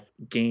self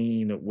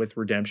gain, with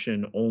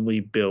redemption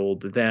only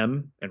build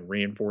them and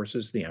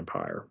reinforces the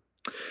Empire.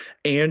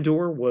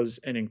 Andor was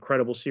an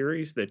incredible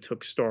series that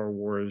took Star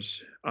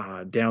Wars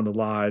down the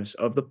lives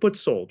of the foot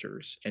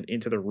soldiers and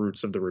into the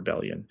roots of the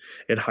rebellion.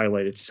 It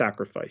highlighted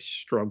sacrifice,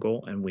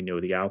 struggle, and we know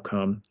the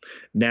outcome.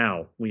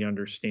 Now we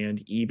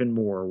understand even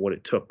more what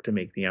it took to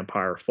make the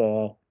Empire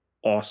fall.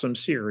 Awesome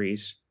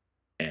series.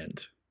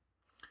 End.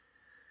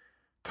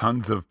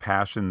 Tons of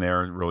passion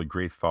there, really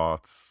great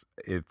thoughts.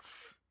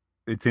 It's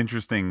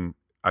interesting,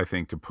 I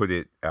think, to put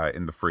it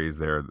in the phrase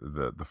there,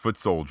 the foot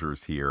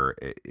soldiers here.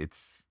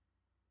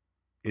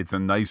 It's a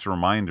nice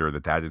reminder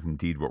that that is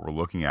indeed what we're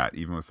looking at,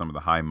 even with some of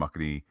the high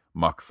muckety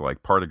mucks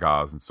like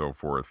Partagaz and so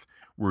forth.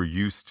 We're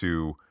used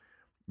to,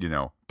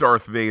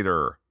 Darth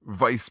Vader,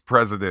 vice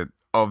president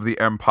of the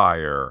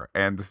Empire,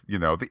 and,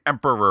 the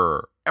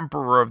emperor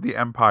of the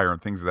Empire, and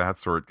things of that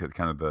sort,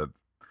 kind of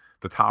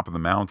the top of the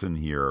mountain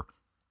here.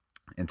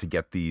 And to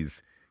get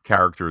these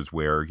characters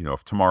where,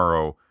 if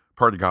tomorrow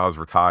Partagaz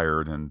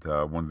retired and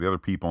one of the other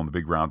people in the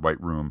big round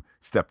white room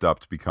stepped up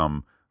to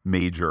become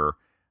major,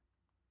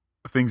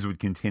 things would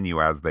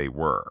continue as they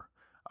were.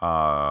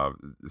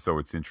 So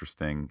it's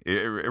interesting. It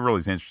really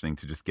is interesting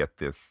to just get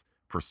this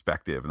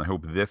perspective, and I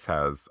hope this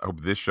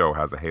show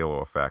has a halo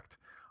effect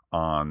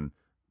on,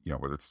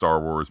 whether it's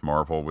Star Wars,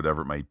 Marvel,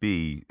 whatever it might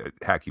be.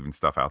 Heck, even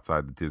stuff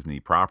outside the Disney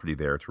property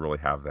there, to really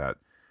have that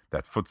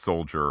foot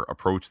soldier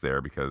approach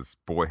there, because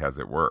boy has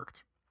it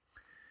worked.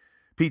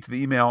 Pete, to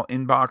the email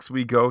inbox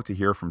we go to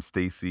hear from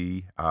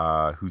Stacy,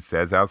 who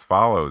says as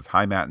follows: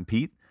 Hi, Matt and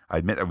Pete. I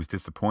admit I was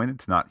disappointed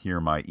to not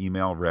hear my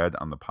email read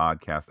on the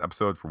podcast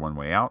episode for One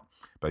Way Out,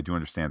 but I do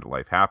understand that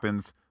life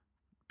happens.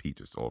 Pete,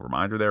 just a little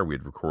reminder there, we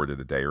had recorded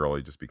a day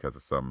early just because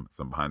of some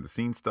behind the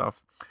scenes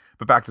stuff.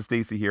 But back to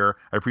Stacy here.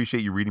 I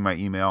appreciate you reading my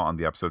email on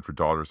the episode for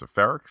Daughter of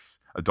Ferrix.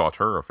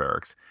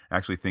 I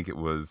actually think it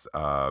was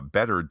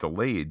better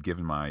delayed,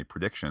 given my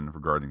prediction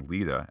regarding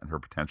Lita and her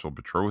potential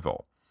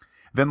betrothal.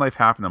 Then life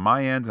happened on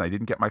my end, and I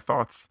didn't get my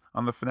thoughts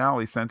on the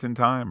finale sent in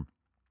time.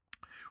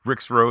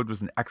 Rick's Road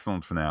was an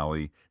excellent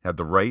finale. It had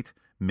the right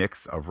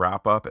mix of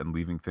wrap-up and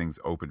leaving things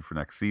open for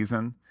next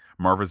season.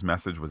 Marva's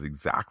message was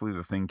exactly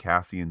the thing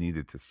Cassian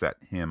needed to set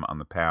him on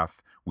the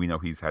path we know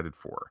he's headed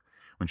for.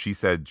 When she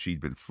said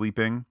she'd been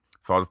sleeping,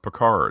 thought of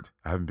Picard.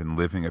 I haven't been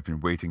living, I've been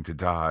waiting to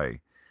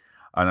die.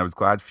 And I was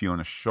glad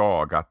Fiona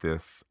Shaw got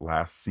this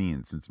last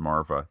scene, since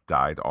Marva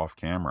died off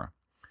camera.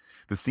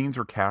 The scenes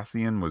where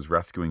Cassian was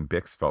rescuing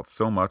Bix felt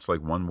so much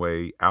like One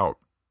Way Out.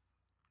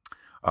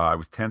 I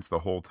was tense the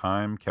whole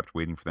time, kept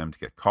waiting for them to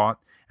get caught,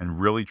 and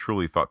really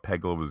truly thought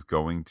Pegla was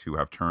going to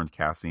have turned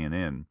Cassian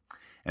in,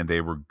 and they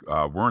weren't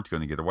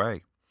going to get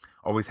away.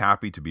 Always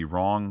happy to be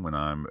wrong when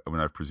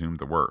I've presumed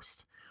the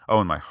worst.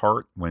 Oh, in my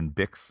heart, when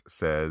Bix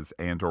says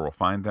Andor will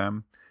find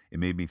them, it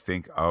made me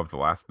think of The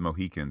Last of the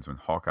Mohicans, when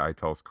Hawkeye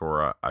tells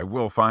Cora, I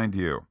will find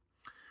you.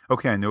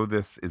 Okay, I know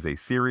this is a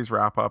series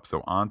wrap-up,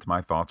 so on to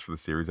my thoughts for the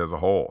series as a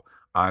whole.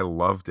 I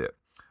loved it.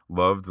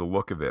 Loved the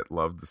look of it.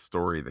 Loved the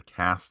story, the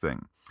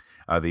casting.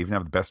 They even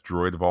have the best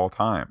droid of all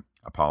time.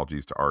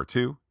 Apologies to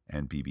R2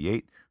 and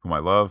BB-8, whom I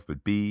love,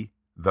 but B,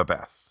 the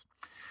best.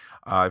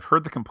 I've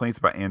heard the complaints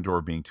about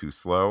Andor being too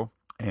slow,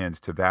 and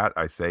to that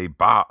I say,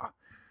 bah.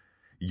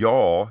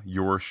 Y'all,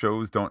 your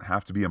shows don't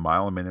have to be a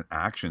mile-a-minute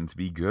action to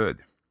be good.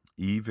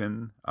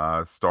 even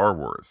Star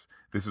Wars.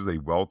 This was a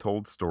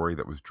well-told story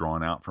that was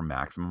drawn out for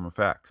maximum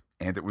effect,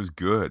 and it was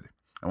good.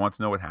 I want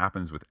to know what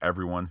happens with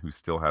everyone who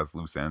still has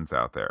loose ends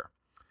out there.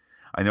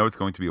 I know it's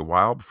going to be a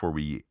while before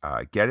we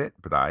get it,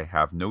 but I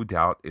have no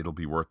doubt it'll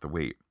be worth the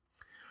wait.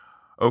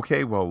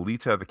 Okay, well,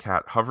 Lita the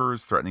cat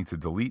hovers, threatening to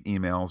delete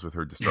emails with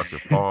her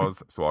destructive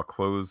paws, so I'll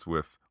close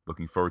with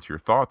looking forward to your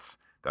thoughts.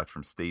 That's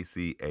from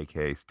Stacy,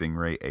 aka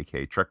Stingray,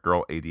 aka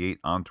TrekGirl88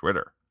 on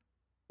Twitter.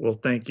 Well,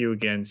 thank you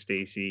again,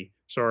 Stacy.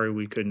 Sorry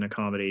we couldn't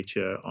accommodate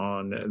you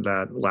on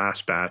that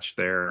last batch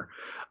there.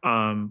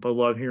 But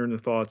love hearing the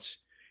thoughts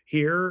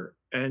here.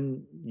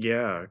 And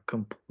yeah,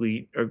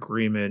 complete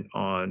agreement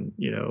on,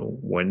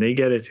 when they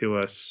get it to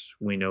us,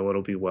 we know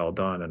it'll be well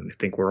done. And I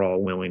think we're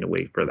all willing to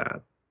wait for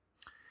that.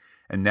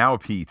 And now,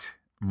 Pete,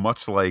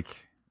 much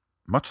like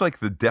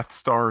the Death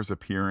Star's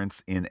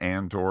appearance in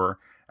Andor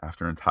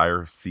after an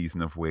entire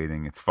season of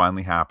waiting, it's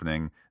finally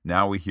happening.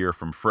 Now we hear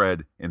from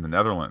Fred in the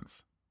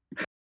Netherlands.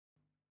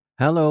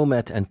 Hello,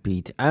 Matt and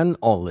Pete, and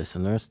all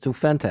listeners to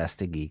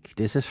Fantastic Geek.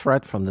 This is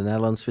Fred from the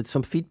Netherlands with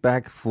some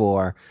feedback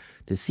for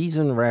the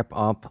season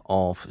wrap-up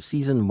of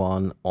Season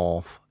 1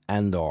 of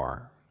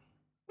Andor.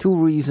 2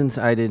 reasons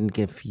I didn't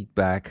give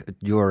feedback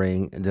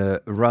during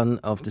the run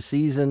of the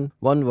season.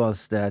 One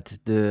was that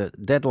the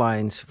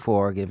deadlines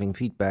for giving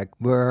feedback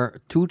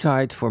were too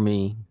tight for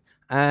me.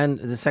 And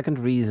the second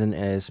reason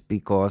is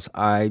because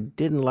I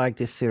didn't like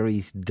this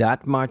series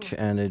that much,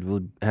 and it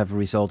would have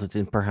resulted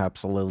in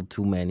perhaps a little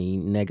too many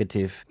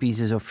negative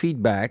pieces of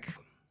feedback.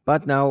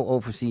 But now,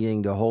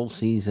 overseeing the whole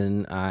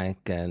season, I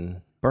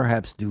can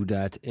perhaps do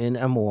that in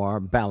a more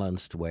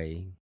balanced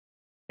way.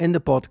 In the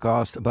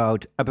podcast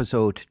about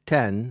episode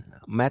 10,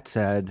 Matt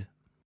said,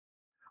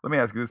 Let me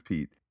ask you this,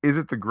 Pete. Is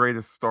it the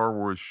greatest Star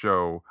Wars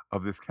show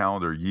of this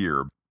calendar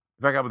year?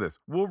 In fact, how about this?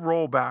 We'll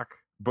roll back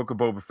Book of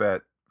Boba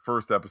Fett,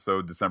 first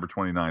episode, December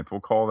 29th. We'll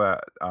call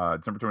that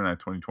December 29th,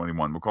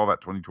 2021. We'll call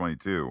that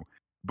 2022.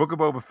 Book of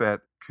Boba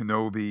Fett,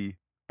 Kenobi,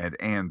 and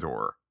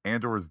Andor.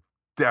 Andor is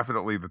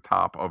definitely the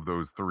top of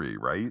those 3,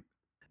 right?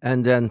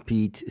 And then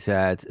Pete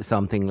said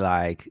something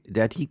like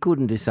that he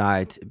couldn't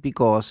decide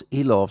because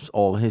he loves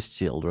all his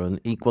children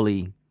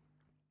equally.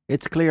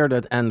 It's clear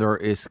that Andor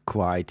is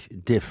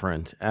quite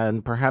different,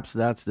 and perhaps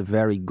that's the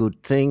very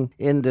good thing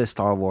in the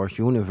Star Wars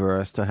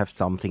universe, to have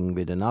something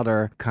with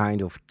another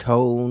kind of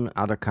tone,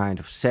 other kind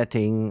of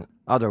setting,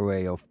 other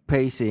way of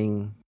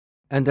pacing.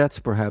 And that's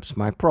perhaps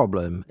my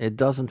problem. It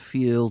doesn't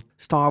feel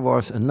Star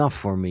Wars enough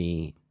for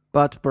me,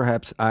 but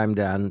perhaps I'm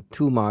then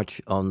too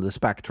much on the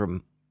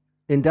spectrum.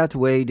 In that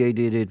way, they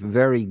did it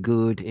very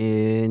good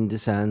in the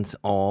sense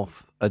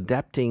of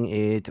adapting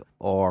it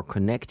or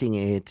connecting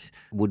it,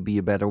 would be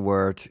a better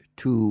word,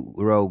 to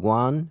Rogue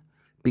One,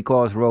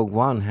 because Rogue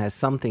One has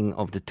something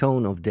of the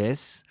tone of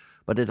this,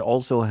 but it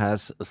also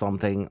has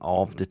something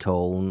of the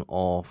tone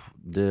of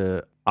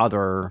the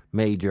other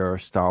major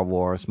Star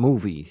Wars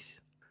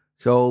movies.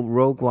 So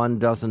Rogue One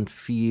doesn't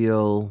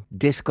feel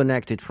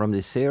disconnected from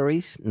the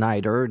series,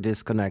 neither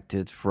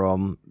disconnected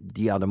from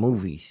the other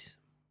movies.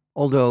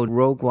 Although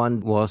Rogue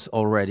One was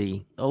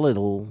already a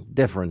little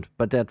different,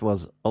 but that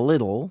was a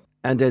little,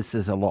 and this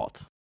is a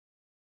lot.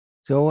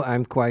 So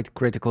I'm quite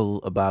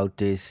critical about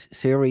this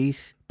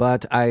series,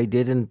 but I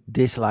didn't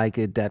dislike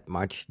it that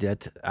much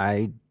that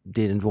I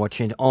didn't watch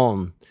it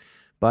on.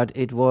 But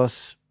it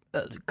was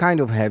kind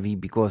of heavy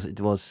because it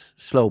was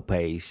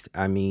slow-paced.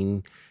 I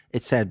mean,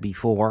 it said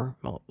before,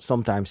 well,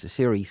 sometimes the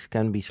series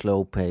can be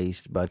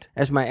slow-paced, but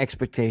as my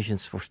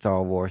expectations for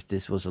Star Wars,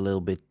 this was a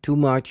little bit too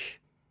much.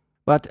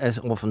 But as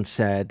often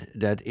said,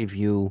 that if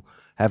you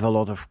have a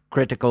lot of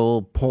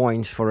critical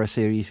points for a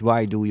series,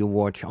 why do you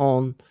watch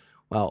on?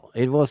 Well,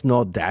 it was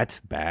not that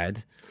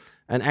bad.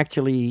 And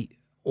actually,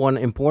 one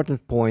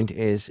important point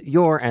is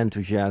your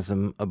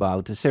enthusiasm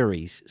about the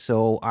series.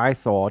 So I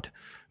thought,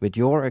 with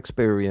your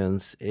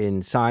experience in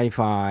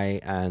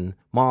sci-fi and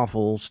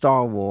Marvel,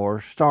 Star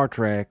Wars, Star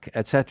Trek,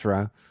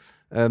 etc.,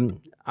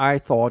 I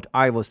thought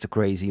I was the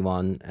crazy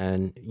one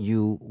and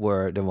you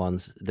were the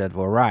ones that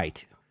were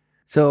right.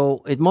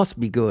 So it must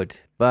be good,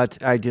 but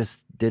I just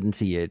didn't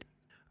see it.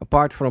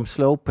 Apart from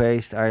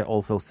slow-paced, I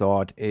also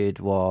thought it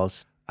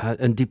was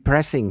a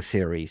depressing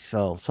series.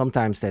 Well,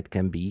 sometimes that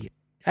can be.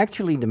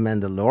 Actually, The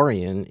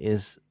Mandalorian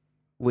is,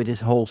 with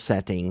his whole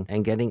setting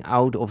and getting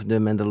out of the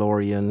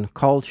Mandalorian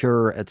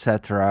culture,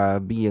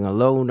 etc., being a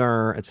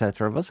loner,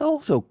 etc., was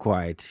also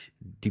quite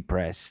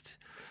depressed.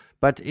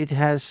 But it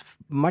has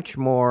much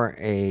more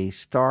a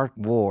Star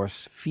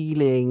Wars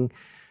feeling.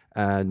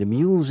 The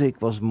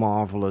music was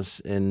marvelous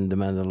in The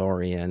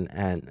Mandalorian,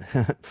 and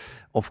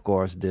of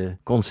course the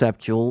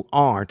conceptual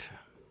art.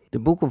 The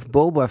Book of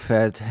Boba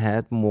Fett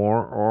had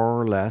more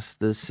or less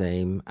the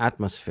same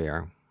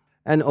atmosphere,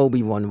 and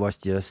Obi-Wan was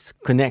just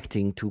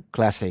connecting to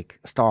classic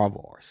Star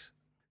Wars.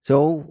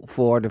 So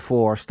for the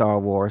 4 Star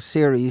Wars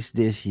series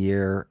this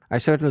year, I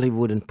certainly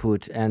wouldn't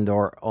put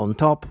Andor on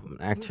top,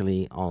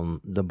 actually on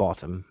the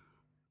bottom.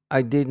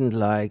 I didn't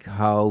like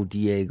how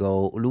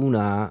Diego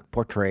Luna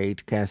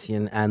portrayed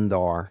Cassian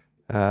Andor.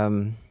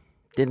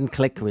 Didn't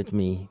click with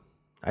me.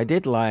 I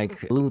did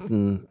like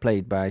Luton,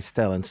 played by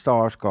Stellan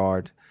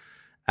Skarsgård,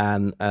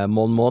 and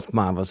Mon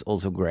Mothma was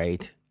also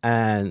great.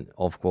 And,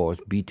 of course,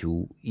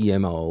 B2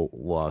 EMO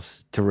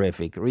was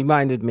terrific.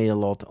 Reminded me a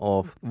lot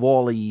of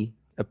Wall-E,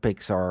 a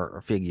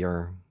Pixar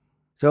figure.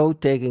 So,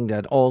 taking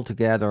that all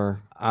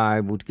together,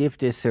 I would give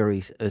this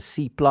series a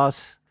C+,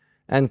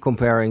 and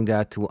comparing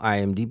that to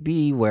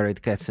IMDb, where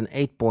it gets an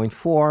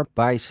 8.4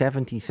 by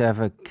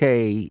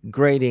 77K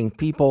grading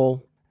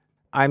people,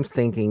 I'm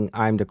thinking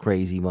I'm the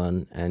crazy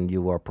one, and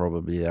you are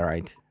probably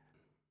right.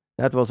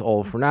 That was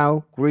all for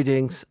now.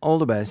 Greetings, all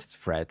the best,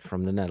 Fred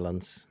from the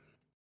Netherlands.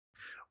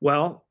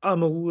 Well,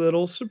 I'm a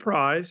little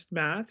surprised,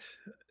 Matt,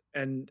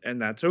 and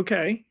that's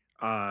okay.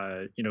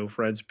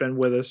 Fred's been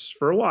with us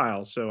for a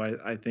while, so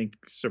I think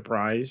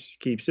surprise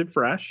keeps it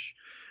fresh.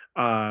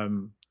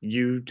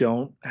 You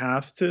don't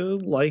have to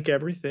like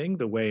everything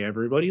the way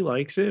everybody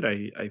likes it.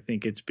 I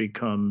think it's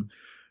become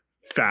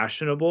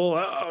fashionable.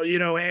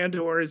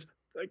 Andor is.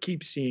 I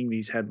keep seeing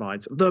these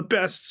headlines: the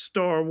best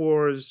Star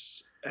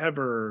Wars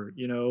ever,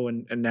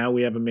 and now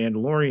we have a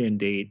Mandalorian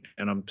date,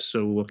 and I'm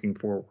so looking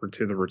forward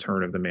to the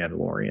return of the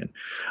Mandalorian.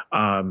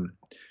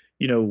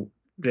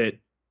 That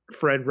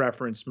Fred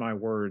referenced my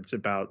words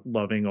about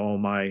loving all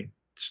my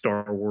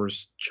Star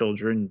Wars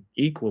children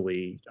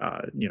equally.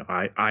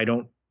 I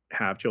don't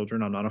have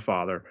children. I'm not a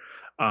father.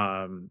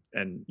 And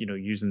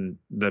using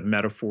the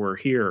metaphor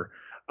here,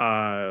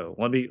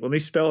 let me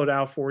spell it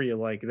out for you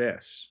like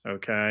this,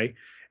 okay?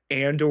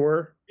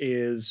 Andor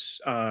is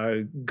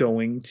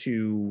going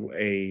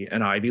to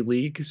an Ivy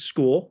League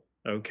school,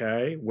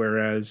 okay,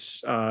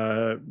 whereas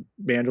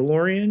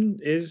Mandalorian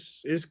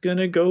is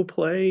gonna go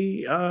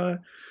play,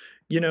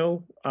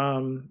 in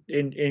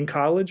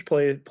college,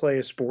 play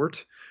a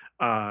sport.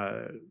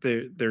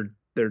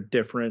 They're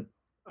different.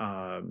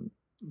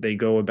 They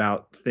go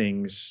about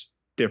things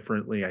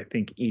differently. I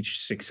think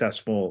each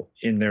successful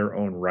in their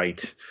own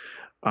right.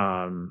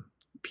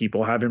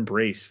 People have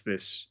embraced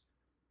this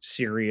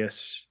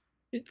serious.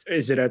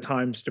 Is it at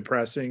times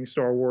depressing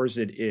Star Wars?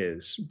 It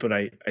is, but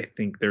I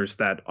think there's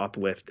that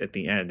uplift at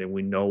the end, and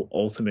we know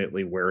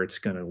ultimately where it's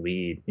going to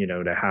lead.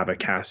 To have a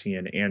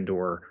Cassian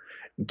Andor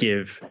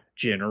give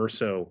Jyn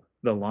Erso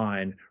the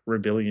line,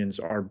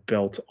 "Rebellions are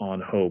built on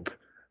hope."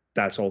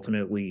 That's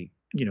ultimately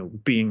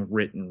being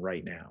written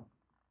right now.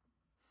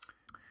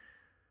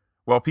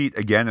 Well, Pete,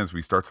 again, as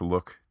we start to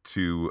look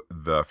to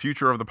the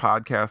future of the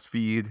podcast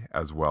feed,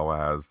 as well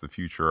as the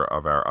future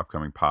of our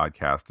upcoming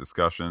podcast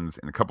discussions,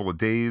 in a couple of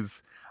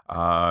days,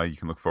 you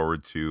can look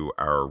forward to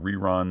our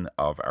rerun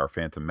of our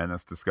Phantom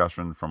Menace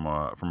discussion from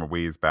a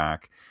ways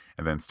back.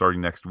 And then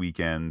starting next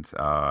weekend,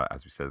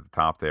 as we said at the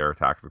top there,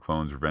 Attack of the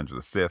Clones, Revenge of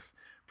the Sith,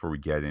 before we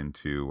get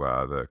into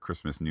the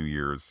Christmas, New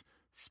Year's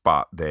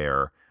spot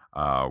there,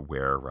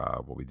 where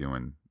we'll be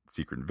doing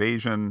Secret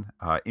Invasion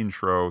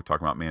intro,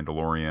 talking about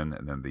Mandalorian,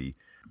 and then the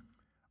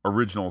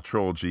original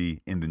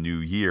trilogy in the new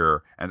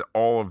year. And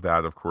all of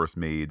that, of course,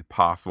 made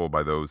possible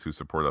by those who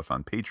support us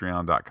on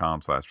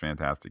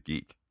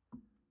patreon.com/fantasticgeek.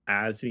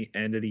 As the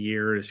end of the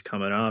year is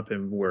coming up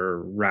and we're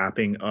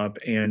wrapping up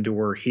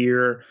Andor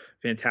here,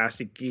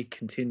 Fantastic Geek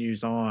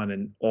continues on,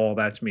 and all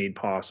that's made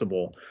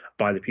possible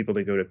by the people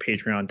that go to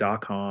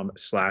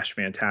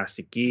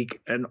patreon.com/fantasticgeek,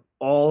 and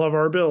all of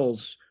our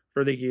bills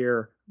for the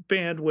year,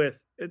 bandwidth,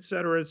 et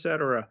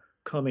cetera,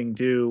 coming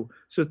due.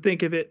 So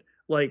think of it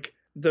like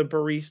the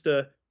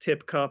barista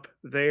tip cup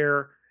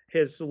there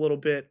hits a little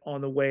bit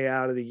on the way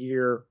out of the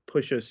year,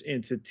 push us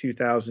into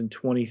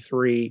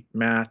 2023,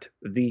 Matt,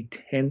 the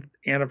 10th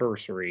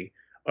anniversary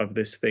of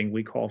this thing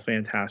we call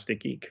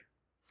Fantastic Geek.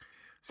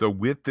 So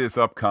with this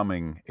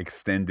upcoming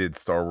extended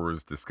Star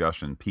Wars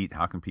discussion, Pete,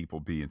 how can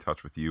people be in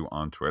touch with you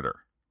on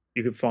Twitter?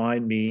 You can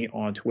find me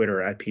on Twitter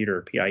at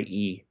Peter,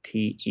 PIETERJ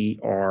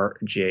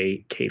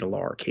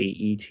Ketalar,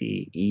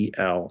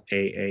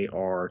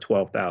 KETELAAR,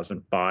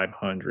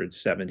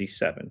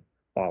 12,577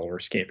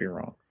 followers. Can't be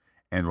wrong.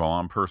 And while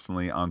I'm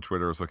personally on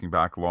Twitter as Looking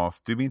Back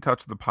Lost, do be in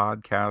touch with the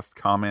podcast.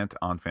 Comment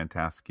on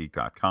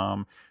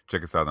fantasticgeek.com.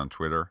 Check us out on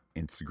Twitter,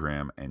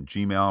 Instagram, and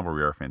Gmail, where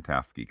we are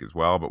Fantastic Geek as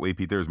well. But wait,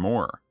 Pete, there's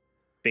more.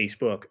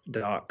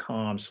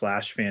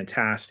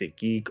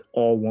 Facebook.com/fantasticgeek,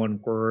 all one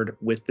word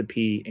with the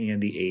P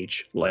and the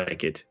H,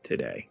 like it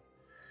today.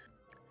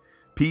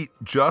 Pete,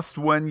 just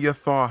when you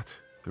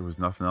thought there was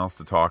nothing else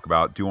to talk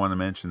about, do want to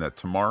mention that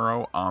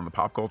tomorrow on the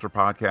Pop Culture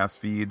Podcast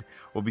feed,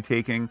 we'll be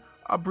taking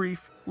a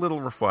brief little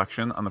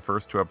reflection on the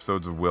first 2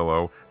 episodes of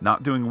Willow.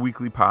 Not doing a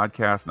weekly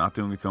podcast, not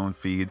doing its own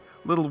feed.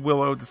 Little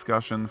Willow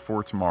discussion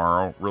for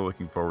tomorrow. We're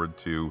looking forward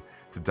to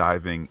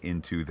diving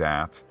into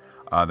that.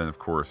 Then, of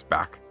course,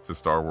 back to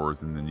Star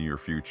Wars in the near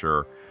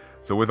future.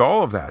 So with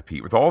all of that,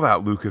 Pete, with all that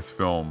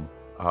Lucasfilm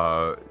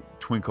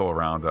twinkle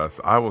around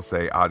us, I will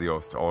say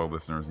adios to all our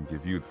listeners and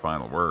give you the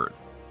final word.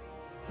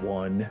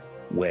 One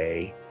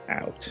way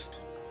out.